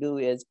us to do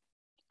is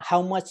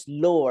how much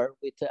lower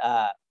with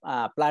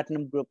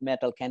platinum group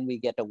metal can we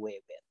get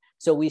away with?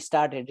 So we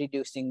started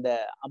reducing the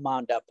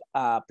amount of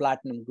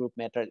platinum group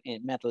metal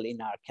in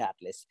our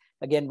catalyst.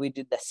 Again, we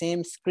did the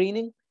same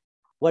screening.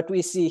 What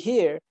we see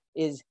here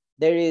is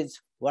there is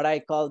what I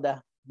call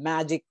the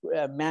magic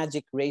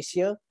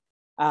ratio.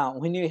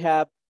 When you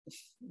have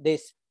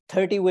this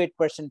 30 weight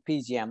 %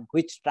 PGM,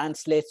 which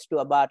translates to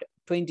about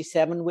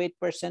 27 weight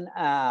 %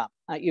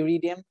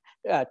 iridium,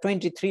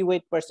 23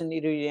 weight %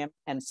 iridium,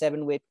 and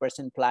 7 weight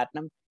 %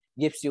 platinum,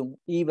 gives you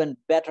even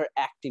better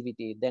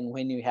activity than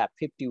when you have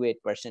 50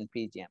 weight %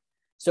 PGM.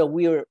 So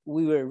we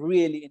were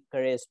really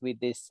encouraged with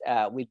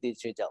these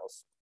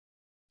results.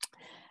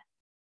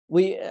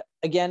 We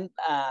again,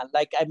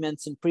 like I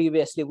mentioned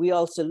previously, we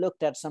also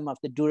looked at some of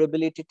the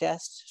durability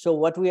tests. So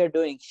what we are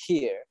doing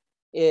here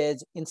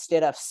is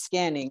instead of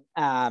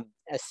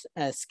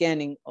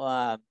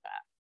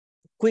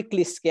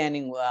quickly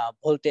scanning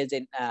voltage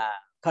and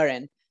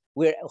current,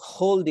 we're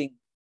holding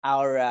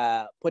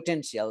our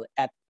potential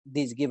at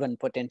these given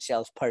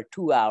potentials per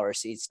 2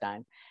 hours each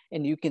time.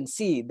 And you can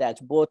see that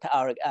both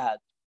our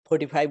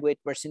 45 weight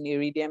 %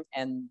 iridium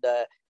and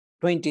the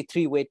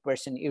 23 weight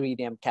 %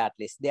 iridium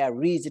catalyst, they are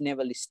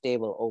reasonably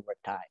stable over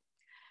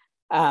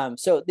time.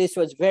 So this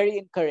was very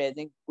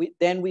encouraging.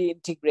 Then we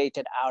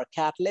integrated our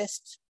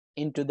catalysts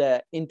into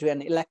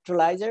an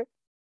electrolyzer.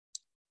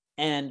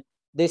 And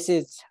this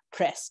is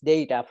press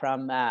data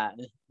from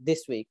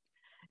this week.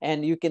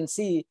 And you can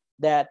see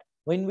that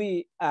when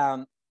we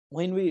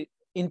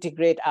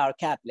integrate our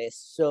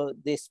catalyst, so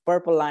this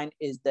purple line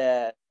is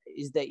the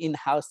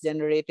in-house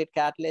generated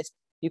catalyst,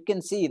 you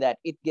can see that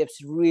it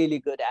gives really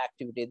good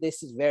activity.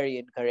 This is very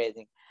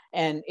encouraging.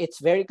 And it's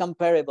very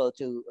comparable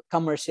to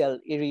commercial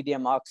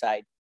iridium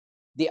oxide.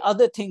 The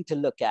other thing to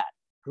look at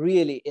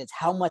really is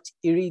how much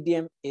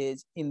iridium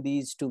is in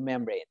these two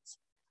membranes.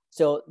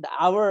 So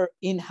our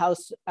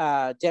in-house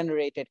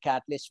generated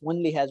catalyst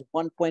only has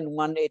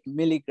 1.18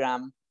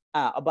 milligram,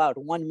 about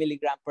 1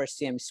 milligram per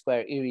cm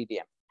square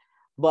iridium.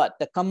 But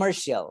the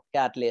commercial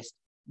catalyst,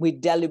 we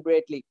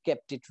deliberately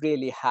kept it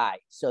really high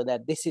so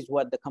that this is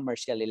what the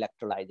commercial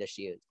electrolyzers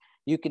use.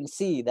 You can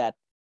see that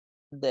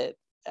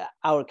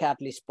our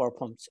catalyst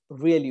performs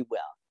really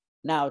well.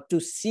 Now, to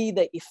see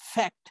the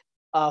effect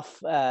of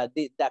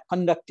the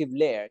conductive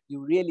layer,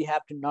 you really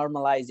have to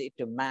normalize it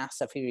to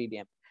mass of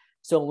iridium.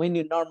 So when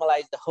you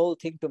normalize the whole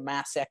thing to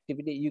mass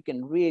activity, you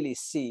can really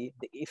see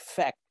the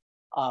effect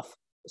of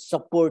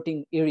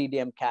supporting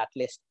iridium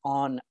catalyst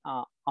on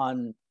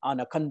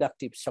a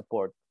conductive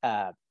support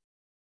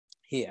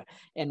here.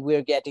 And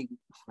we're getting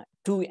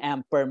 2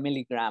 amp per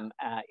milligram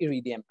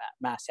iridium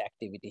mass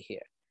activity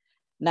here.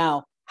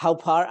 Now,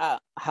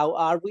 how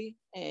are we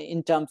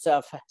in terms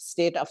of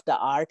state of the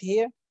art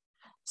here?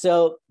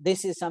 So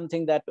this is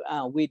something that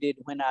we did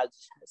when I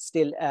was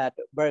still at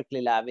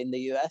Berkeley lab in the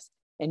US.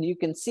 And you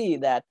can see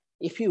that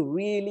if you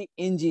really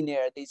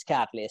engineer these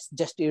catalysts,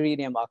 just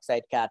iridium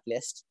oxide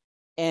catalysts,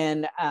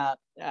 and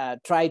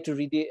try to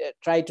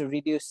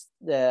reduce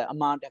the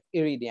amount of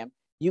iridium,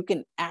 you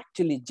can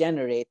actually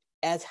generate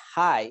as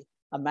high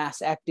a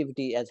mass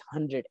activity as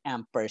 100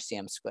 amp per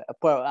cm square,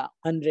 per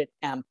 100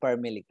 amp per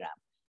milligram.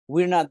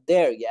 We're not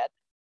there yet,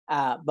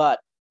 but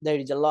there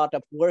is a lot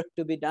of work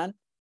to be done,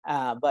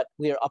 but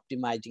we're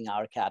optimizing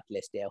our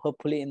catalyst there.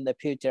 Hopefully in the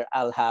future,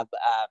 I'll have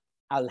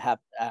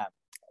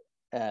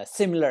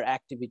similar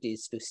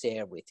activities to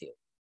share with you.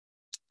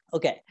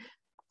 Okay,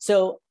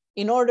 so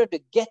in order to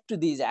get to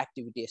these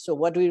activities, so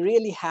what we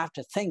really have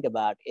to think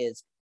about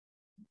is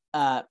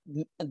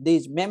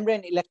these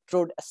membrane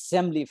electrode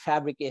assembly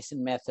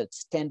fabrication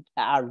methods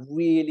are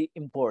really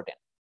important.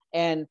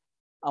 And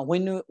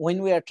when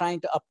we are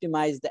trying to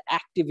optimize the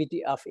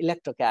activity of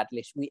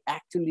electrocatalysts, we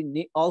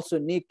actually also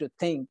need to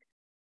think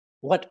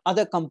what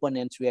other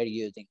components we are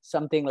using,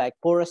 something like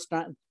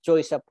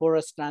choice of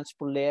porous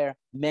transport layer,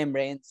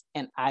 membranes,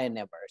 and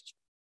ionizers.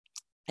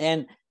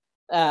 And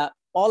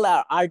all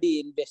our RD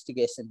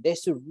investigation, they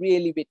should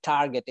really be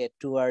targeted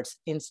towards,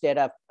 instead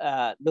of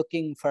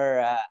looking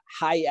for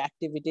high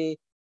activity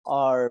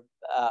or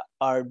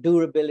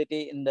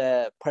durability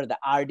per the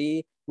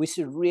RD, we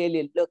should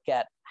really look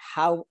at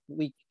how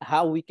we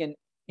can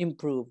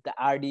improve the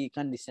RD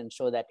condition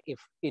so that if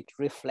it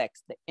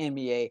reflects the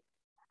MEA,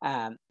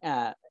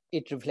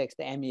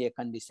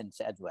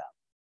 conditions as well.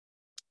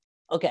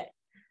 Okay,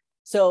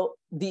 so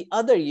the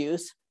other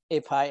use,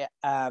 if I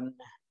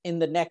in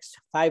the next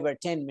 5 or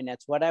 10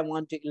 minutes, what I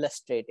want to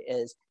illustrate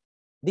is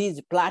these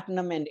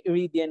platinum and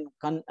iridium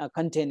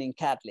containing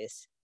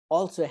catalysts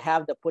also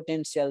have the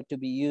potential to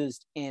be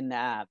used in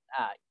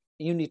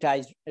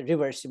unitized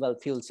reversible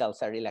fuel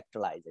cells or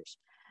electrolyzers.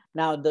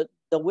 Now, the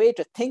way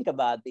to think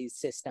about these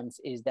systems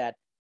is that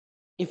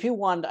if you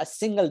want a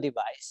single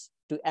device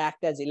to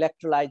act as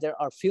electrolyzer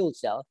or fuel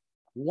cell,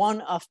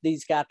 one of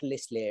these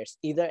catalyst layers,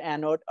 either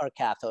anode or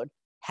cathode,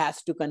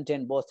 has to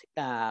contain both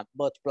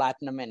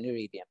platinum and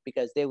iridium,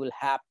 because they will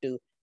have to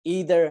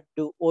either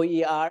do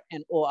OER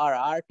and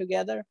ORR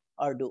together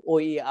or do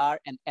OER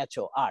and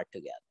HOR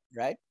together,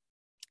 right?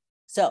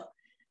 So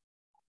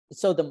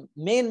the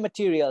main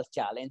materials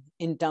challenge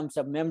in terms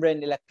of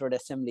membrane electrode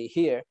assembly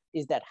here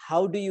is that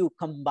how do you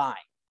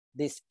combine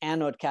this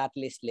anode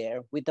catalyst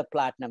layer with a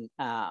platinum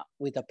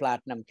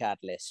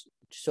catalyst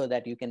so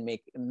that you can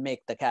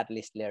make the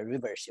catalyst layer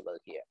reversible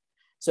here.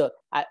 So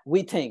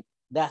we think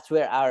that's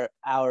where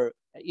our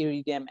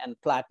iridium and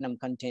platinum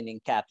containing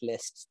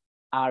catalysts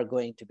are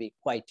going to be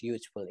quite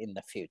useful in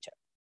the future.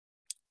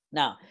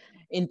 Now,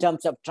 in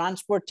terms of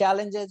transport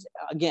challenges,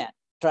 again,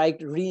 try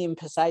to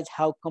re-emphasize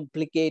how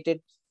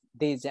complicated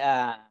these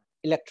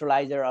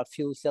electrolyzer or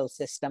fuel cell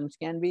systems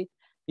can be.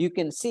 You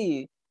can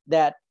see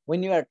that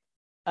when you are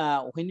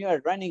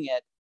running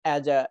it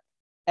as an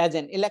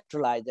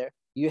electrolyzer,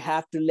 you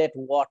have to let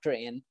water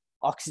in,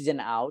 oxygen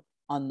out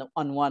on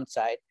one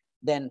side,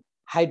 then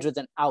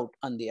hydrogen out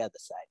on the other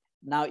side.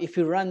 Now, if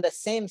you run the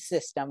same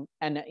system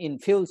and in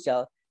fuel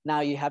cell,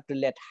 now you have to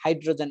let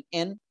hydrogen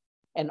in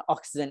and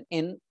oxygen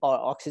in, or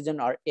oxygen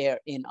or air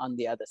in on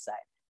the other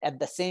side. At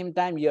the same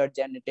time, you are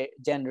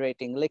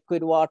generating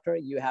liquid water.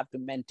 You have to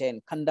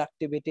maintain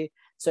conductivity.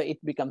 So it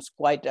becomes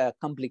quite a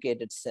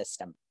complicated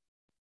system.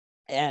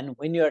 And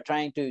when you are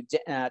trying to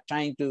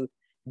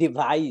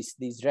devise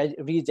these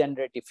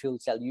regenerative fuel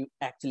cell, you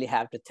actually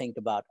have to think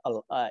about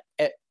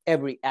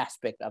every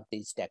aspect of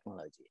these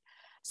technology.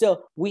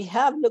 So we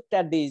have looked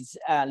at these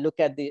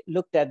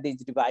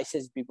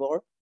devices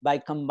before by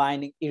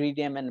combining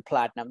iridium and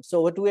platinum.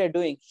 So what we are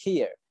doing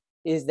here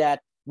is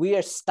that we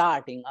are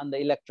starting on the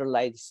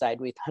electrolyte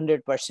side with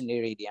 100%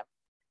 iridium,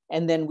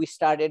 and then we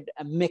started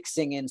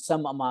mixing in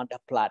some amount of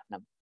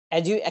platinum.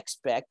 As you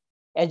expect,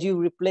 as you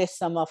replace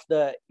some of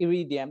the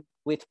iridium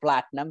with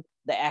platinum,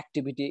 the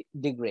activity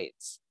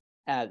degrades.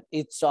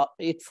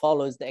 It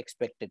follows the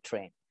expected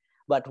trend.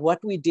 But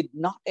what we did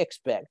not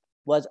expect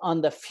was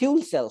on the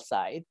fuel cell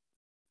side,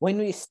 when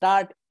we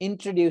start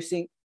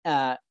introducing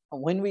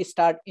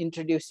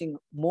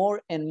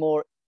more and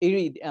more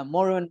iridium,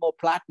 more and more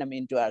platinum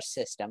into our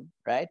system,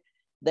 right?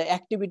 The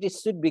activity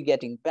should be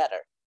getting better,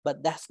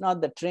 but that's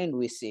not the trend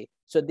we see.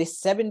 So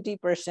this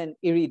 70%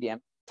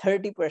 iridium,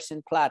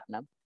 30%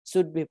 platinum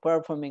should be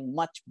performing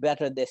much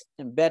better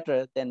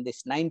than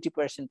this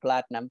 90%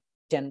 platinum,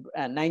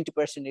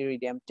 90%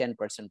 iridium, 10%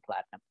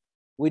 platinum.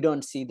 We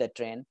don't see the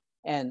trend,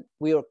 and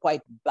we were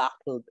quite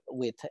baffled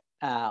with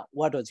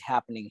what was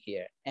happening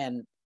here.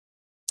 And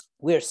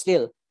we're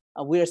still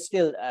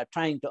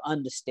trying to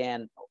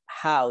understand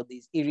how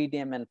these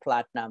iridium and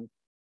platinum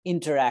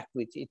interact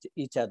with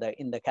each other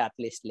in the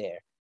catalyst layer.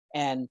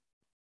 And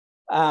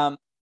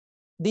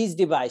these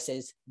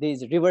devices,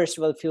 these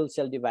reversible fuel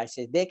cell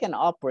devices, they can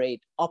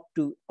operate up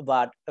to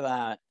about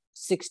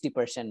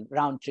 60%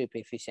 round trip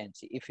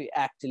efficiency. If you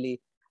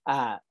actually,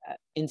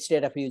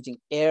 instead of using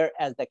air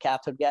as the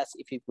cathode gas,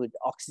 if you put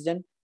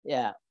oxygen,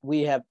 yeah,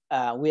 we have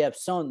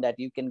shown that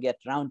you can get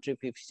round trip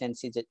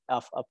efficiencies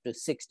of up to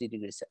 60%.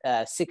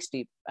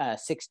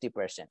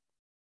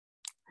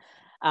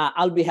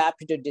 I'll be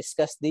happy to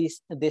discuss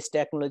this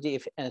technology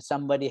if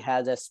somebody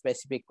has a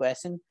specific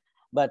question,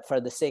 but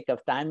for the sake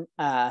of time,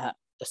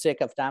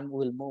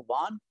 we'll move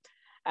on.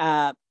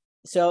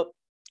 So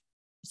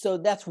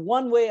that's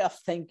one way of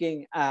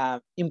thinking,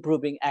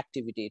 improving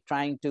activity,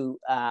 trying to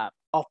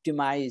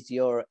optimize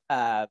your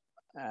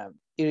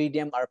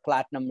iridium or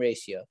platinum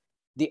ratio.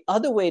 The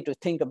other way to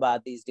think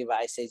about these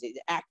devices is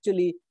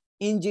actually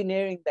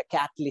engineering the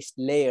catalyst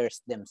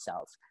layers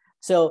themselves.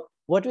 So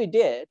what we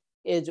did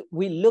is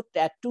we looked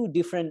at two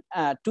different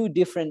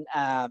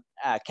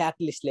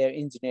catalyst layer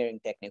engineering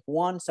technique.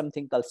 One,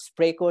 something called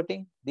spray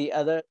coating, the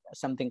other,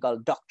 something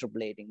called doctor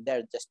blading.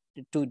 They're just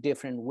two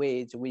different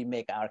ways we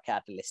make our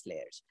catalyst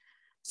layers.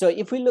 So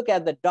if we look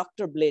at the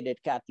doctor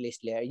bladed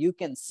catalyst layer, you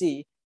can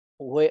see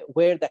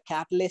where the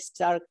catalysts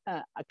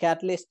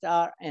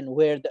are and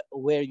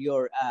where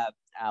your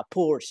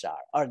pores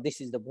are, or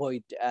this is the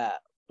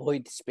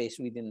void space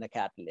within the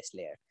catalyst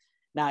layer.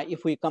 Now,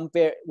 if we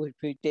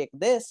take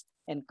this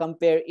and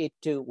compare it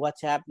to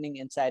what's happening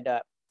inside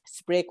a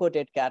spray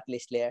coated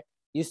catalyst layer,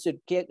 you should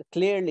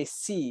clearly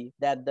see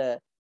that the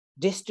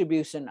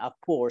distribution of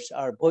pores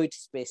or void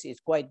space is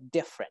quite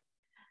different.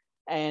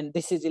 And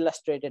this is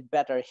illustrated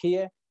better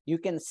here. You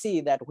can see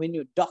that when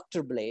you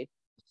doctor blade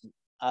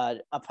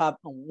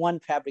one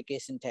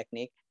fabrication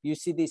technique, you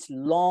see these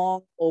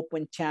long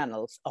open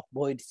channels of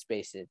void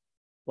spaces.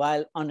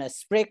 While on a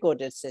spray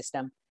coated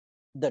system,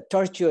 the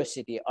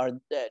tortuosity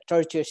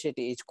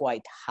is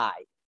quite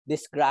high.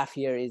 This graph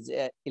here is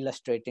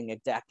illustrating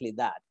exactly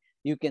that.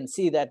 You can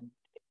see that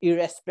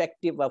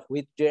irrespective of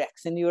which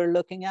direction you are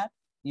looking at,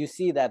 you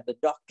see that the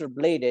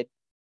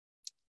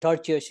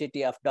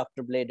tortuosity of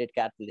doctor bladed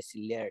catalyst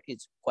layer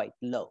is quite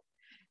low.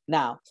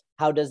 Now,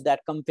 how does that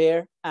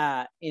compare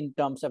in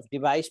terms of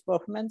device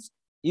performance?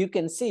 You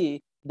can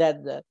see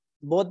that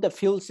both the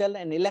fuel cell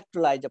and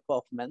electrolyzer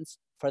performance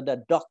for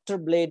the doctor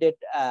bladed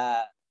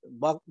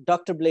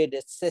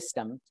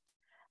systems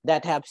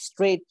that have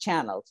straight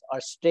channels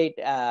or straight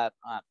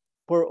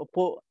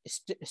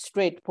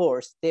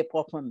pores, they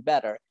perform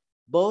better,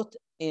 both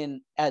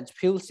as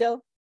fuel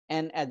cell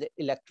and as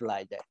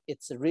electrolyzer.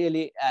 It's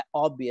really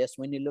obvious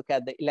when you look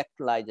at the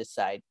electrolyzer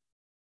side.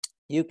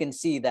 You can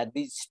see that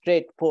these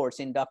straight pores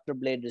in doctor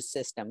bladed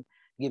system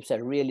gives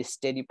a really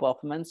steady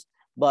performance.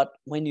 But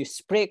when you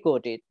spray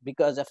coat it,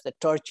 because of the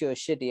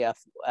tortuosity of,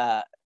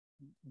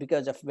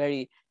 because of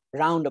very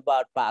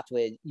roundabout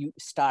pathways, you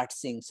start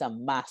seeing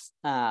some mass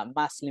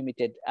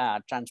limited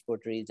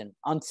transport region,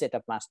 onset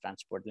of mass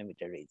transport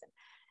limited region.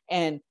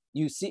 And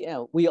you see,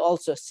 we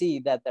also see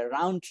that the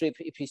round trip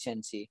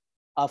efficiency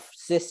of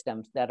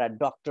systems that are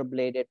doctor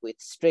bladed with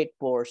straight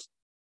pores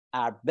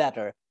are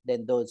better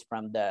than those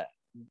from the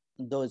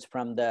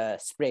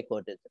spray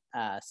coated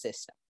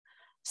system.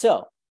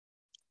 So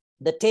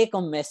the take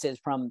home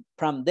message from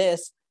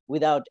this,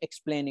 without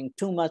explaining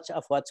too much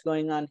of what's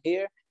going on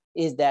here,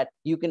 is that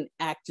you can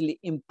actually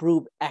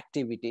improve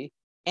activity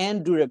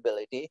and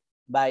durability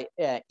by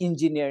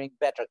engineering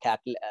better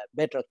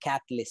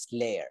catalyst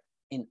layer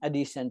in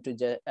addition to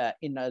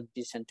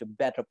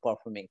better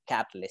performing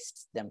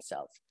catalysts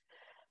themselves.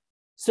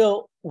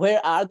 So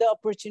where are the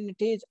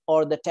opportunities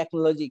or the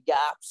technology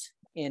gaps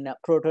in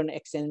proton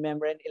exchange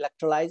membrane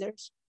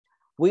electrolyzers?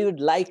 We'd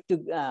like to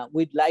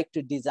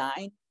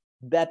design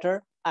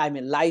better,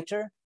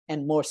 lighter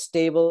and more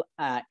stable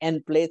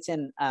end plates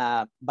and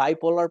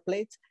bipolar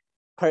plates.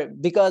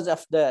 Because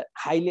of the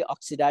highly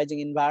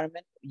oxidizing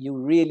environment, we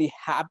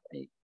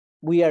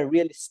are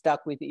really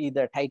stuck with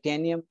either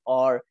titanium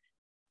or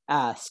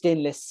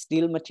stainless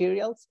steel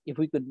materials. If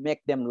we could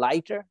make them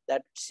lighter,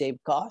 that would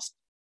save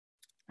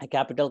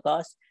capital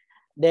cost.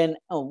 Then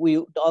we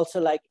would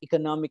also like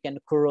economic and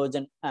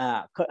corrosion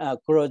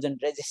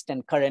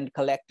resistant current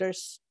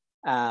collectors,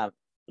 the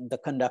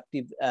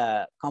conductive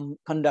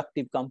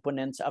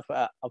components of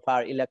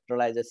our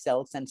electrolyzer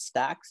cells and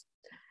stacks.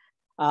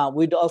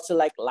 We'd also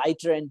like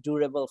lighter and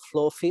durable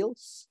flow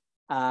fields,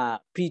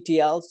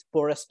 PTLs,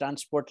 porous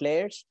transport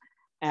layers,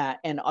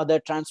 and other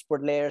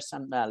transport layers,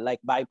 like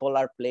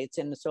bipolar plates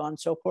and so on and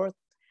so forth.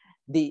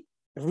 The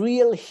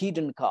real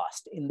hidden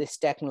cost in this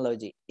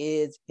technology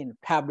is in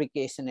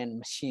fabrication and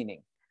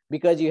machining.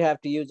 Because you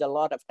have to use a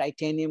lot of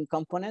titanium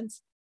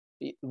components,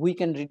 we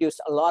can reduce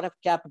a lot of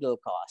capital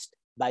cost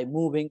by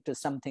moving to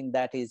something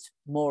that is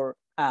more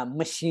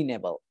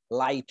machinable,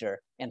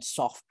 lighter and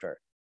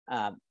softer,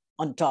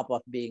 on top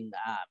of being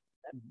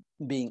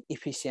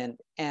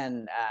efficient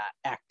and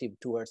active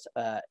towards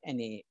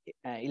any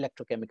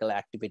electrochemical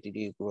activity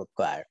you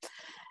require.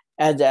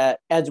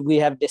 As we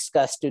have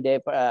discussed today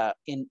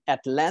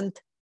at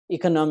length,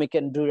 economic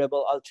and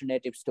durable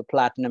alternatives to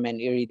platinum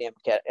and iridium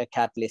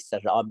catalysts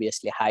are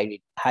obviously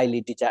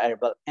highly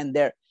desirable, and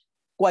there are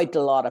quite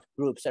a lot of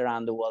groups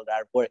around the world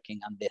are working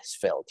on this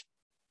field.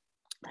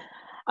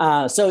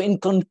 So in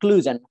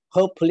conclusion,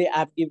 hopefully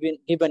I've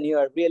given you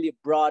a really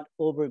broad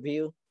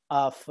overview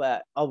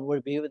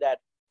that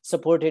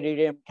supported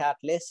iridium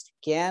catalyst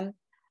can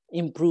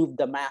improve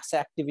the mass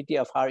activity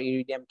of our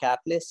iridium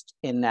catalyst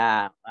in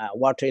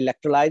water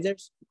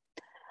electrolyzers.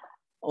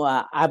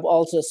 I've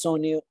also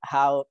shown you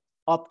how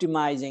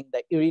optimizing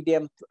the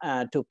iridium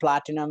to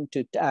platinum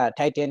to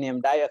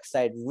titanium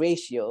dioxide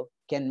ratio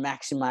can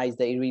maximize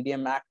the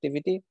iridium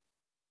activity.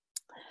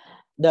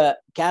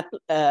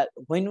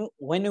 When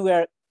we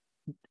are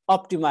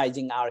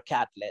optimizing our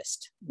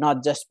catalyst,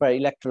 not just for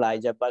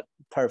electrolyzer, but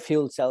for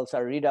fuel cells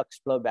or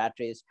redox flow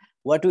batteries,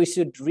 what we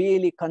should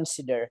really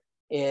consider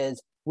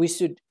is we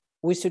should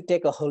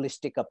take a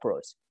holistic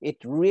approach. It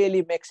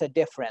really makes a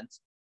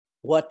difference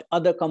what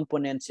other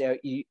components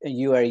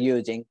you are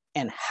using,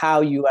 and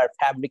how you are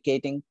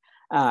fabricating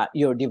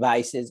your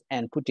devices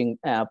and putting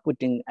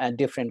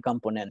different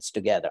components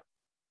together.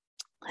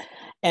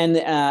 And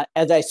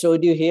as I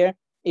showed you here,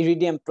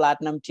 iridium,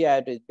 platinum,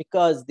 TiO2,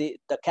 because the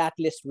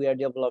catalyst we are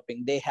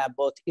developing, they have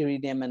both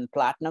iridium and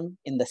platinum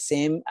in the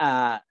same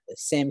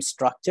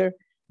structure.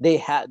 They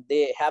have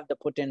the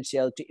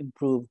potential to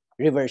improve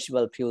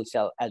reversible fuel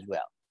cell as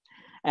well.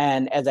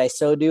 And as I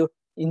showed you,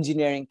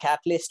 engineering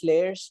catalyst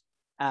layers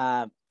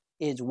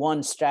is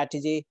one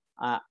strategy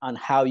on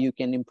how you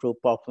can improve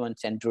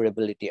performance and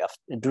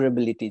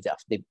durabilities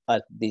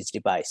of these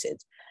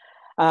devices.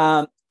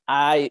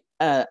 I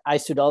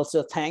should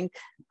also thank,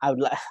 I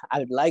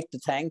would like to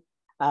thank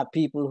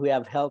people who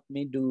have helped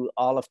me do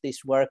all of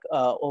this work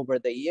over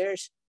the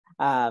years,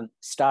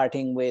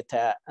 starting with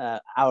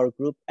our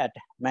group at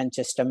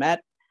Manchester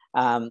Met.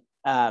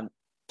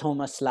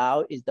 Thomas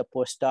Lau is the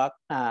postdoc,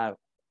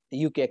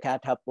 UK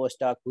Cat Hub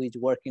postdoc, who is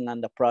working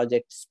on the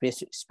project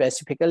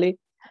specifically.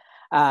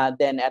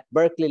 Then at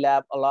Berkeley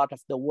Lab, a lot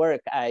of the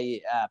work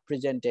I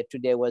presented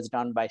today was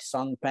done by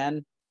Song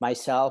Pen,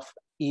 myself,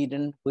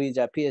 Eden, who is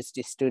a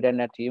PhD student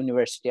at the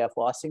University of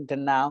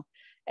Washington now,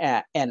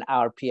 and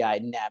our PI,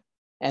 Neb.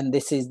 And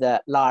this is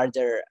the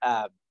larger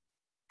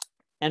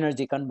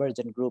energy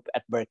conversion group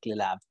at Berkeley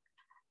Lab.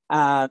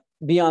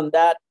 Beyond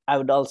that, I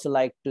would also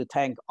like to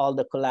thank all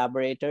the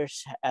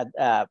collaborators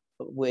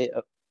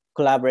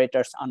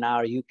collaborators on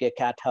our UK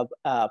Cat Hub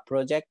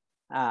project,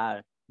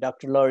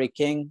 Dr. Laurie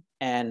King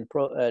and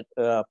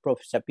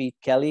Professor Pete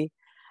Kelly,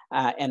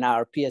 and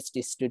our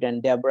PhD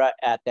student Deborah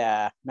at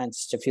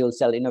Manchester Fuel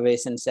Cell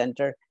Innovation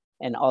Center,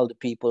 and all the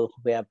people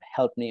who have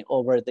helped me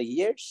over the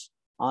years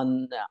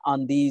on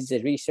these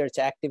research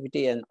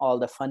activity, and all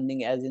the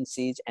funding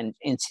agencies and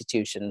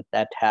institutions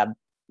that have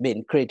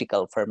been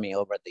critical for me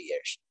over the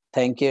years.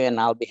 Thank you,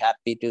 and I'll be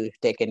happy to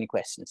take any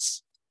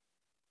questions.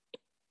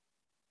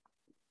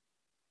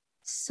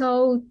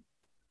 So,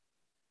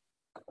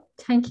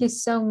 thank you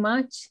so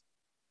much,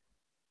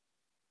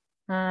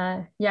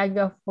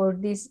 Yagya, for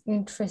this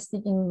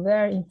interesting and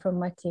very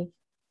informative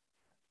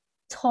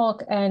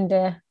talk. And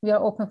we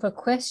are open for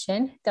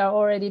questions. There are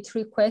already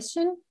 3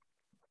 questions.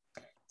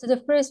 So the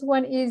first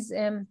one is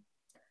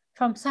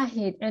from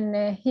Sahid,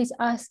 and he's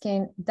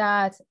asking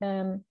that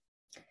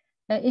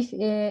if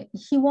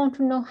he wants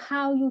to know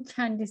how you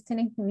can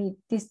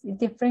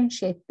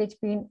differentiate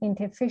between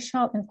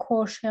interfacial and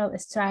core shell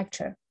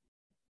structure.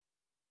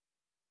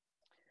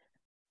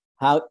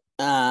 How?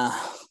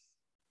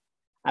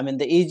 I mean,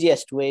 the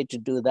easiest way to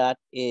do that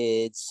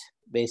is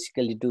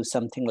basically do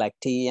something like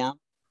TEM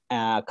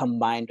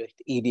combined with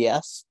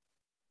EDS.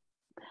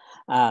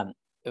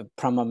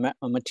 From a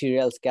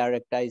materials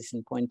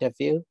characterization point of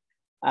view,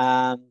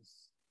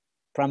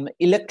 from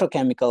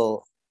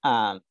electrochemical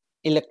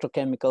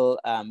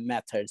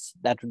methods,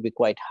 that would be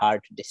quite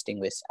hard to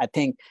distinguish. I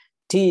think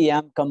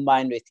TEM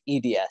combined with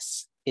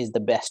EDS is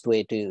the best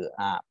way to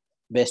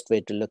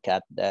look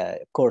at the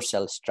core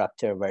cell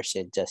structure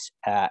versus just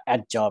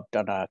adsorbed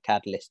on a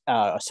catalyst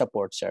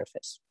support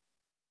surface.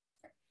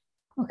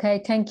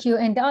 Okay, thank you.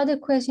 And the other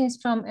question is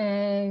from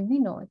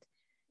Vinod,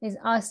 is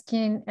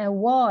asking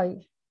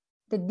why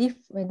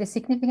the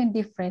significant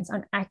difference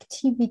on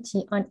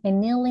activity on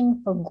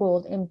annealing for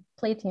gold and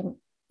platinum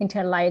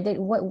interlayer.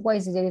 Why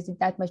is there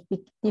that much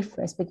big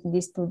difference between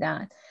these two?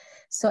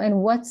 So,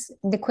 and what's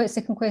the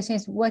second question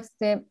is, what's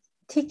the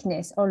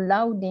thickness or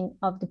loading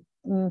of the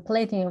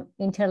platinum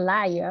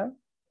interlayer?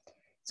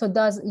 So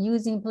does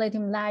using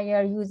platinum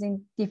layer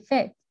using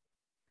defect?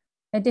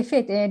 What is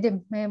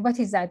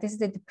that? This is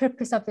the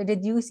purpose of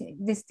reducing.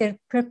 The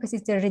purpose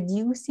is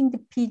reducing the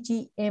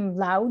PGM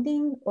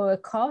loading or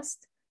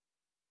cost.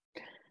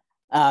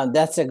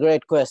 That's a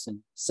great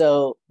question.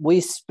 So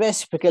we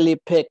specifically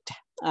picked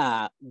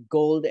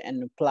gold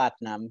and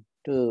platinum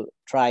to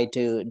try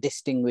to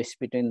distinguish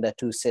between the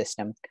two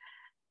systems.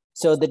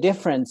 So the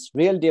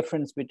real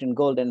difference between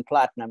gold and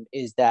platinum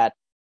is that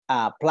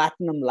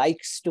platinum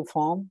likes to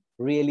form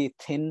really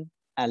thin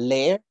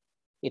layer.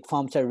 It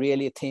forms a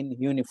really thin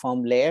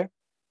uniform layer,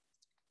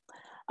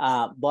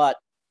 but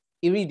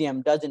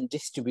iridium doesn't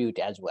distribute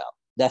as well.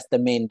 That's the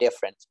main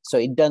difference. So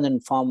it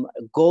doesn't form,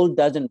 gold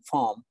doesn't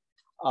form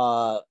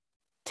a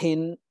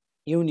thin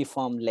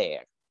uniform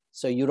layer.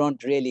 So you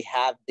don't really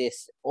have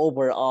this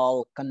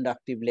overall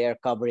conductive layer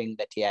covering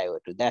the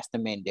TiO2. That's the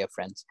main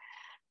difference.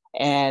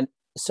 And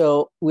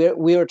so we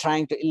were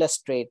trying to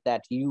illustrate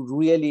that you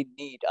really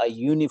need a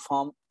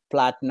uniform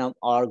platinum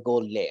or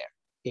gold layer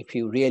if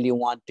you really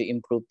want to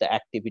improve the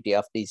activity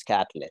of these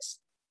catalysts.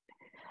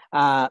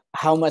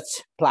 How much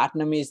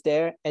platinum is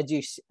there? As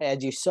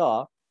you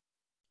saw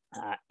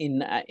in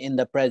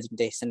the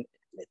presentation,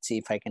 let's see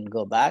if I can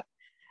go back.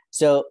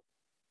 So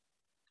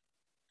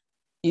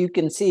you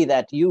can see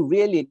that you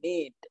really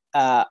need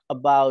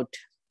about,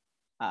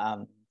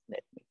 let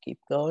me keep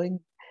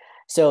going.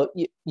 So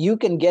you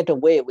can get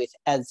away with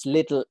as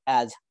little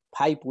as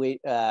pipe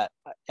weight, as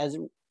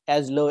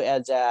low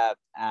as a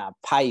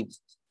pipe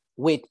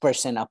weight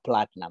 % of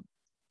platinum.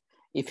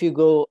 If you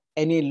go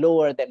any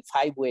lower than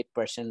 5 weight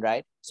percent,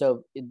 right?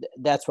 So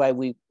that's why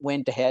we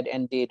went ahead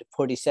and did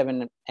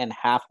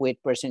 47.5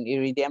 weight percent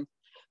iridium,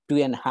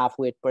 2.5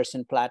 weight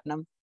percent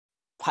platinum.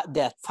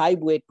 That 5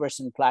 weight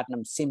percent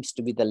platinum seems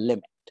to be the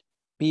limit.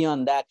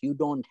 Beyond that, you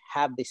don't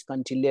have this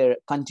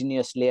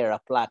continuous layer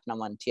of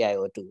platinum on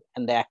TiO2,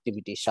 and the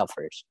activity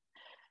suffers.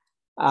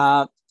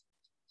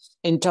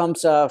 In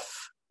terms of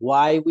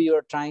why we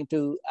are trying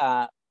to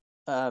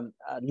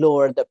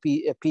lower the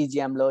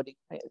PGM loading,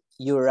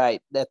 you're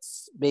right.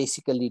 That's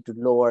basically to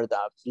lower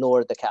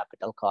the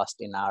capital cost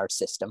in our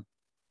system.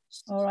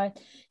 All right,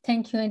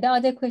 thank you. And the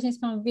other question is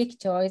from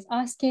Victor, is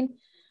asking,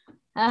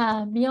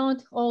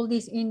 beyond all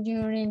these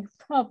engineering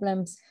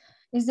problems,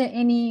 is there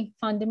any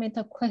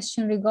fundamental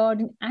question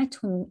regarding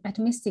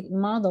atomistic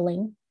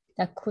modeling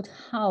that could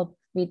help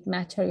with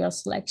material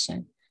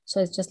selection?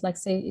 So it's just like,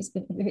 say,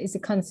 it's a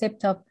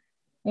concept of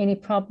any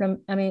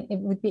problem. I mean, it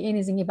would be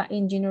anything about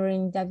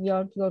engineering that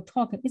you're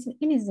talking. It's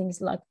anything is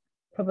like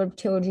probably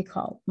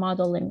theoretical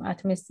modeling,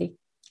 atomistic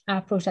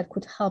approach that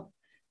could help.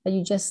 That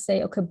you just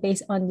say, okay,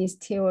 based on this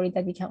theory,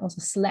 that we can also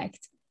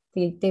select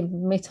the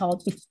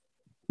metal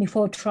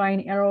before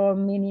trying error,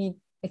 mini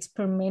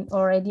experiment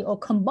already, or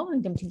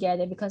combine them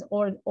together, because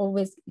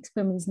always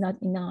experiment is not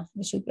enough.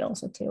 It should be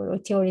also theory.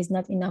 Theory is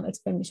not enough.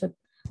 Experiment should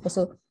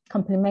also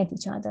complement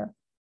each other.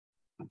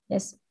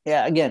 Yes.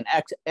 Yeah, again,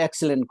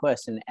 excellent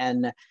question.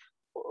 And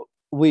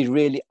we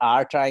really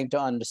are trying to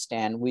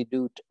understand. We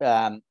do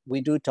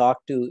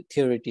talk to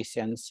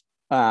theoreticians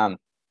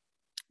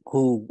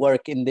who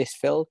work in this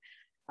field.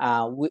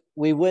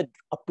 We would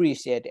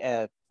appreciate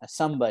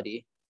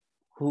somebody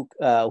who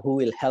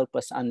will help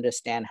us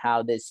understand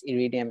how this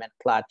iridium and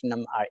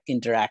platinum are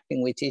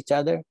interacting with each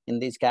other in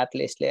this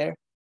catalyst layer.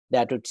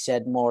 That would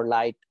shed more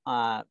light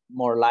on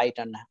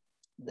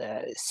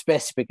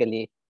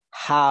specifically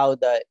how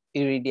the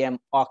iridium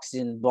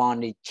oxygen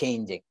bond is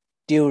changing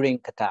during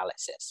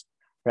catalysis,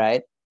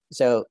 right?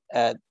 So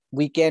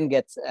we can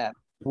get,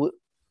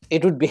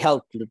 it would be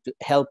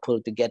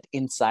helpful to get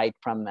insight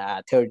from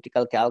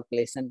theoretical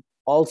calculation,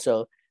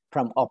 also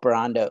from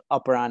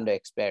operando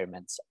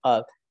experiments.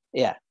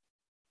 Yeah,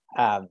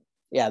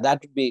 that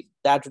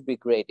would be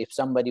great if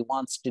somebody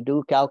wants to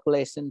do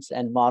calculations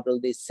and model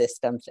these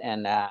systems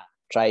and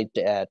try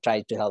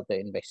to help the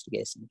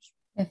investigations.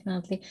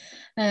 Definitely.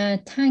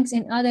 Thanks.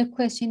 And other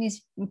question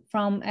is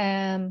from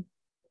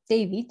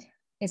David,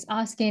 is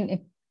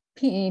asking,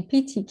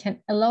 PT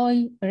can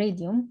alloy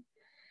iridium,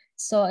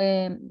 so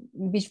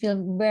which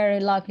will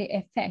very likely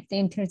affect the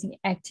intrinsic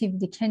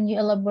activity. Can you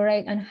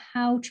elaborate on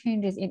how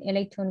changes in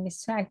electronic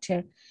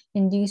structure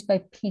induced by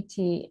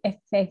PT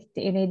affect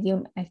the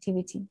iridium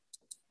activity?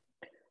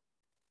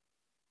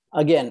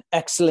 Again,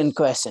 excellent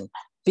question.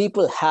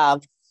 People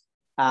have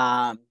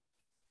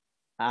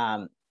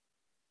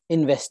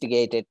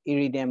investigated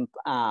iridium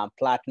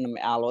platinum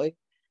alloy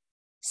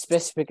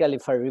specifically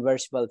for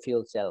reversible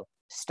fuel cell,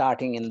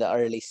 starting in the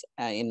early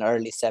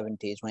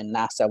 70s when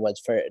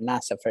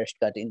NASA first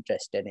got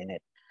interested in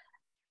it.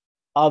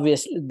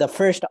 Obviously, the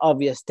first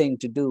obvious thing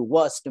to do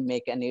was to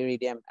make an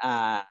iridium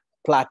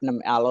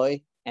platinum alloy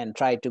and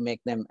try to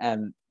make them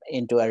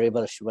into a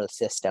reversible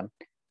system.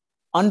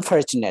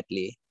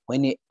 Unfortunately,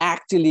 when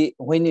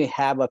you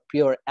have a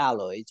pure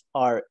alloys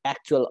or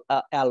actual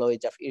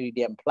alloys of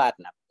iridium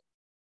platinum,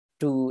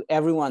 to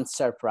everyone's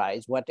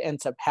surprise, what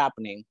ends up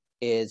happening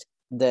is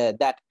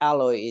that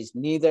alloy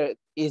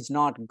is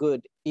not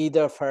good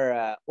either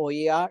for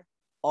OER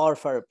or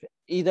for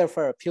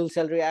fuel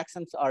cell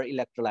reactions or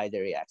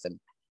electrolyzer reaction.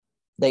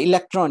 The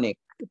electronic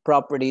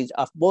properties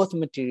of both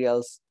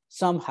materials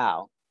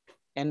somehow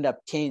end up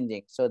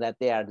changing so that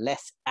they are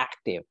less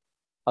active,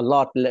 a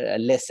lot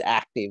less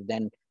active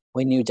than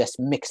when you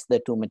just mix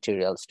the two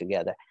materials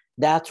together.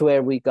 That's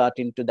where we got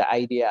into the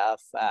idea of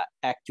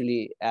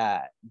actually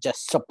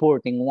just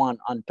supporting one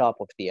on top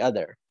of the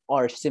other,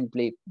 or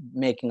simply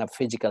making a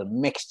physical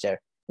mixture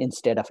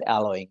instead of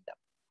alloying them.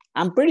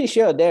 I'm pretty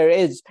sure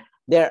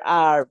there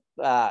are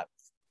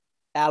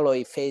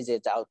alloy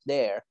phases out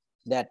there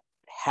that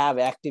have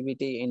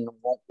activity in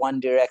one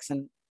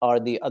direction or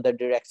the other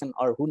direction,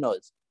 or who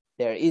knows,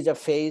 there is a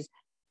phase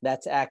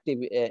that's active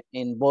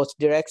in both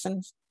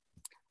directions,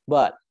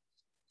 but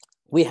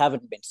we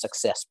haven't been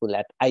successful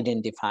at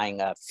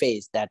identifying a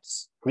phase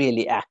that's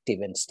really active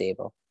and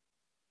stable.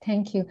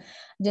 Thank you.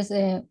 Just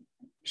a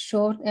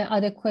short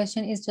other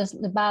question is just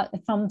about,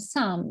 from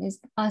Sam, is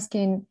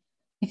asking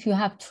if you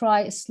have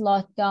tried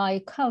slot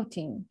die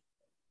coating.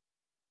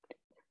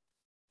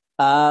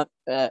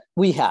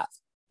 We have.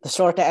 The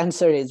short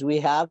answer is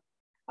we have.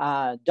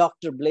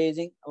 Dr.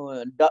 Blazing,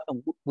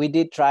 we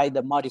did try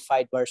the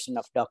modified version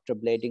of Dr.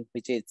 Blazing,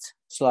 which is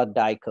slot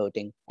die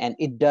coating, and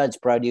it does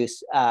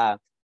produce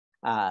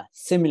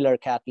similar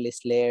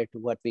catalyst layer to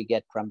what we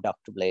get from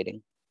Dr.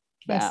 Blading.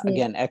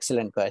 Again,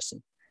 excellent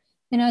question.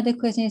 Another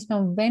question is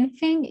from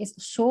Wenfeng.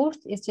 It's short.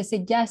 It's just a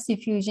gas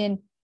diffusion.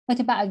 What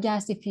about a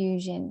gas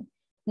diffusion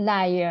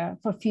layer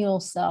for fuel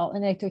cell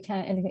and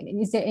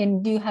electrochemical? Is there,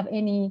 and do you have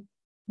any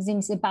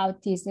things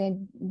about this?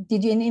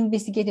 Did you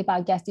investigate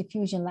about gas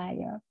diffusion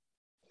layer?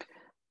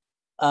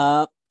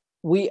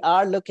 We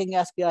are looking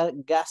at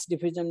gas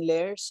diffusion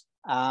layers.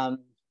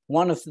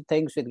 One of the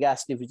things with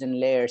gas diffusion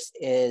layers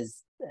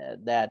is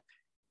that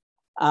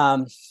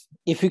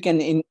if you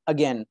can,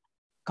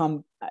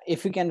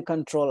 if you can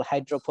control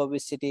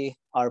hydrophobicity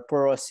or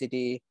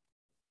porosity,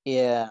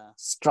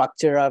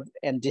 structure of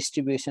and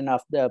distribution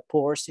of the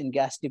pores in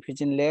gas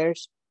diffusion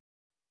layers,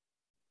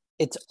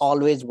 it's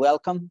always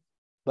welcome.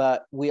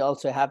 But we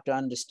also have to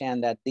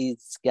understand that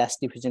these gas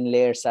diffusion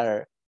layers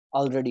are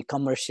already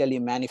commercially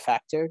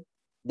manufactured.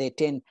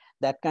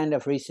 That kind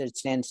of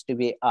research tends to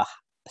be a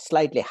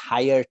slightly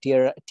higher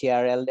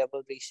TRL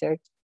level research.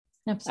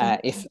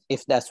 Absolutely.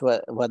 If that's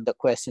what the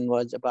question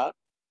was about.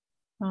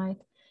 Right.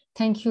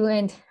 Thank you.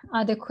 And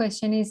other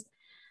question is,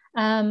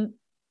 the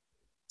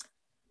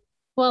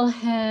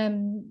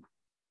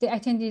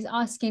attendee is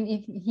asking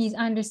if he's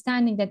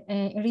understanding that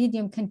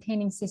iridium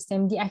containing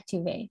system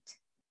deactivate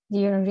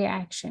during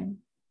reaction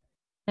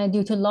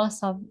due to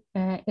loss of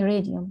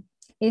iridium.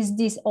 Is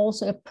this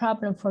also a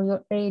problem for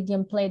your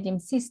iridium palladium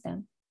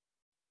system?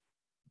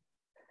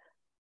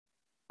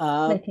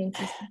 As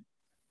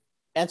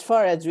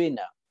far as we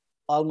know,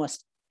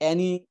 almost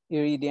any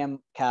iridium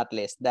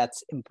catalyst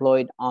that's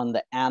employed on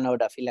the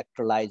anode of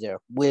electrolyzer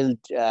will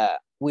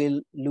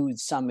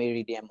lose some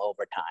iridium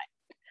over time.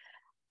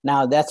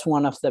 Now, that's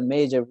one of the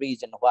major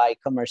reasons why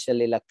commercial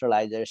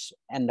electrolyzers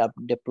end up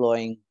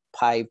deploying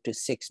 5 to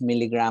 6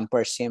 milligram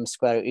per cm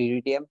square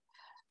iridium,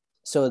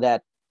 so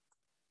that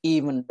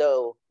even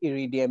though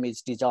iridium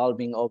is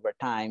dissolving over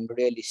time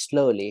really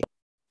slowly,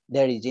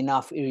 there is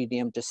enough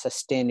iridium to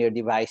sustain your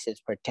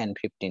devices for 10,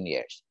 15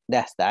 years.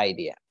 That's the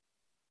idea.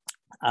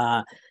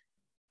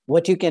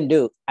 What you can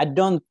do, I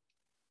don't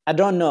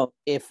know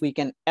if we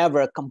can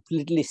ever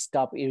completely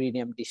stop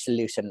iridium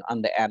dissolution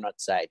on the anode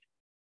side.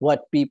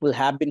 What people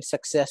have been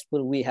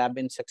successful, we have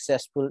been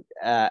successful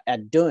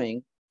at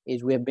doing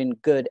is we have been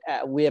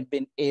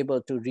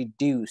able to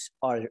reduce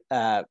or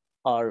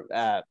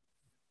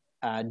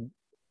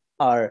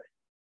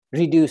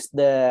reduce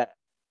the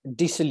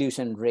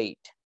dissolution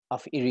rate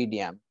of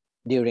iridium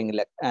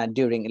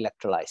during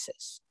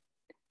electrolysis.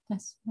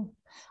 Yes.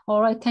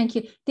 All right, thank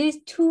you. There's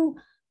two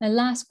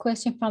last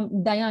question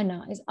from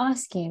Diana is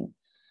asking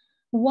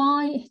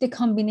why the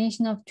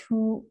combination of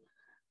two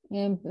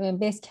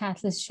base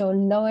catalysts show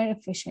lower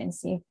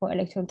efficiency for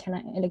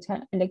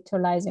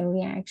electrolyzer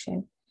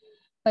reaction,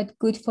 but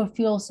good for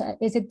fuel cell.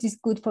 Is this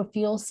good for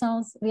fuel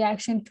cells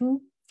reaction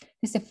too?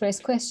 This is the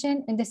first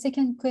question. And the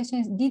second question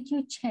is, did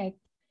you check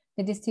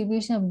the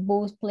distribution of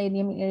both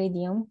palladium and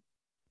iridium?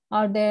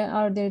 Are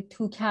there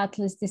two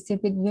catalysts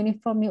distributed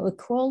uniformly or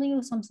equally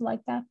or something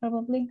like that,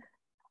 probably?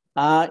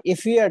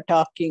 If we are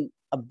talking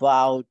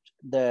about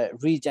the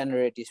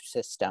regenerative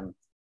system,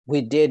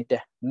 we did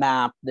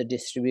map the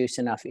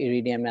distribution of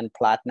iridium and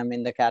platinum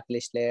in the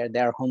catalyst layer.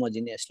 They are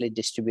homogeneously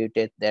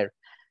distributed there.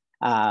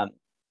 But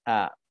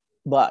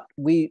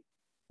we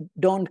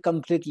don't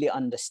completely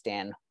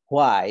understand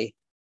why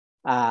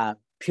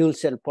fuel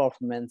cell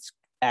performance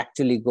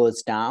actually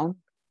goes down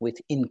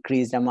with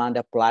increased amount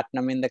of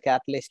platinum in the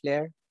catalyst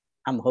layer.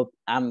 I'm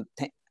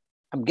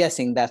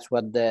guessing that's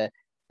what Dina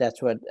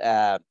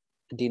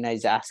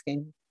is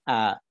asking.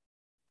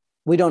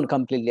 We don't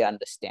completely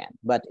understand,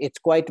 but it's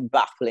quite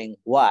baffling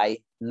why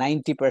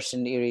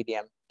 90%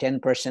 iridium,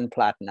 10%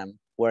 platinum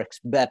works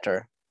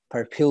better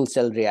per fuel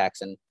cell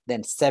reaction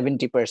than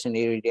 70%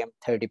 iridium,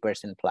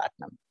 30%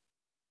 platinum.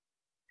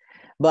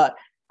 But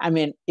I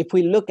mean, if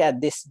we look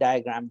at this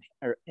diagram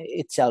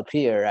itself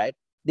here, right,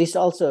 this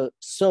also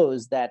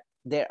shows that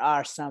there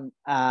are some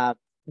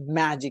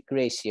magic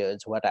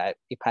ratios,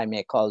 if I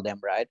may call them,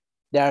 right?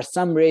 There are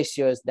some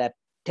ratios that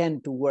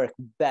tend to work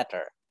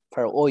better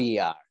for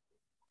OER,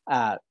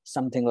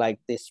 something like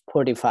this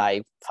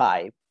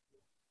 45:5,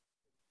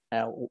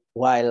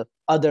 while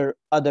other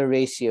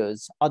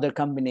ratios, other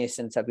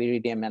combinations of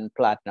iridium and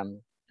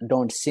platinum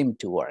don't seem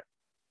to work.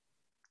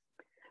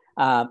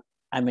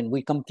 I mean,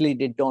 we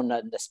completely don't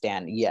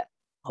understand yet.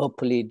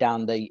 Hopefully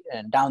down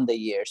the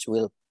years,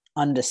 we'll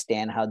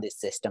understand how these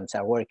systems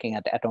are working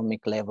at the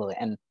atomic level,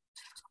 and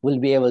we'll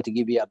be able to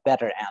give you a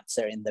better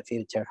answer in the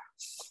future.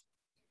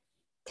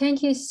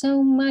 Thank you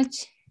so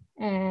much,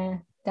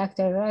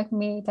 Dr.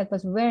 Regmi. That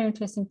was very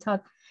interesting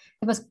talk.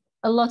 It was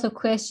a lot of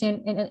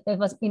questions and it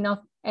was enough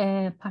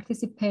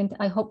participant.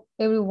 I hope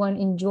everyone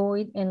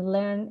enjoyed and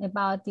learned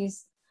about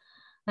this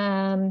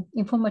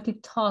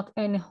informative talk,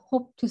 and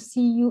hope to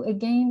see you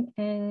again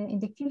in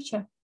the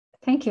future.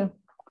 Thank you.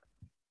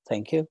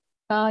 Thank you.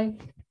 Bye.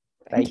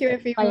 Thank you,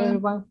 everyone. Bye,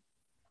 everyone.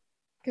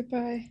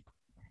 Goodbye.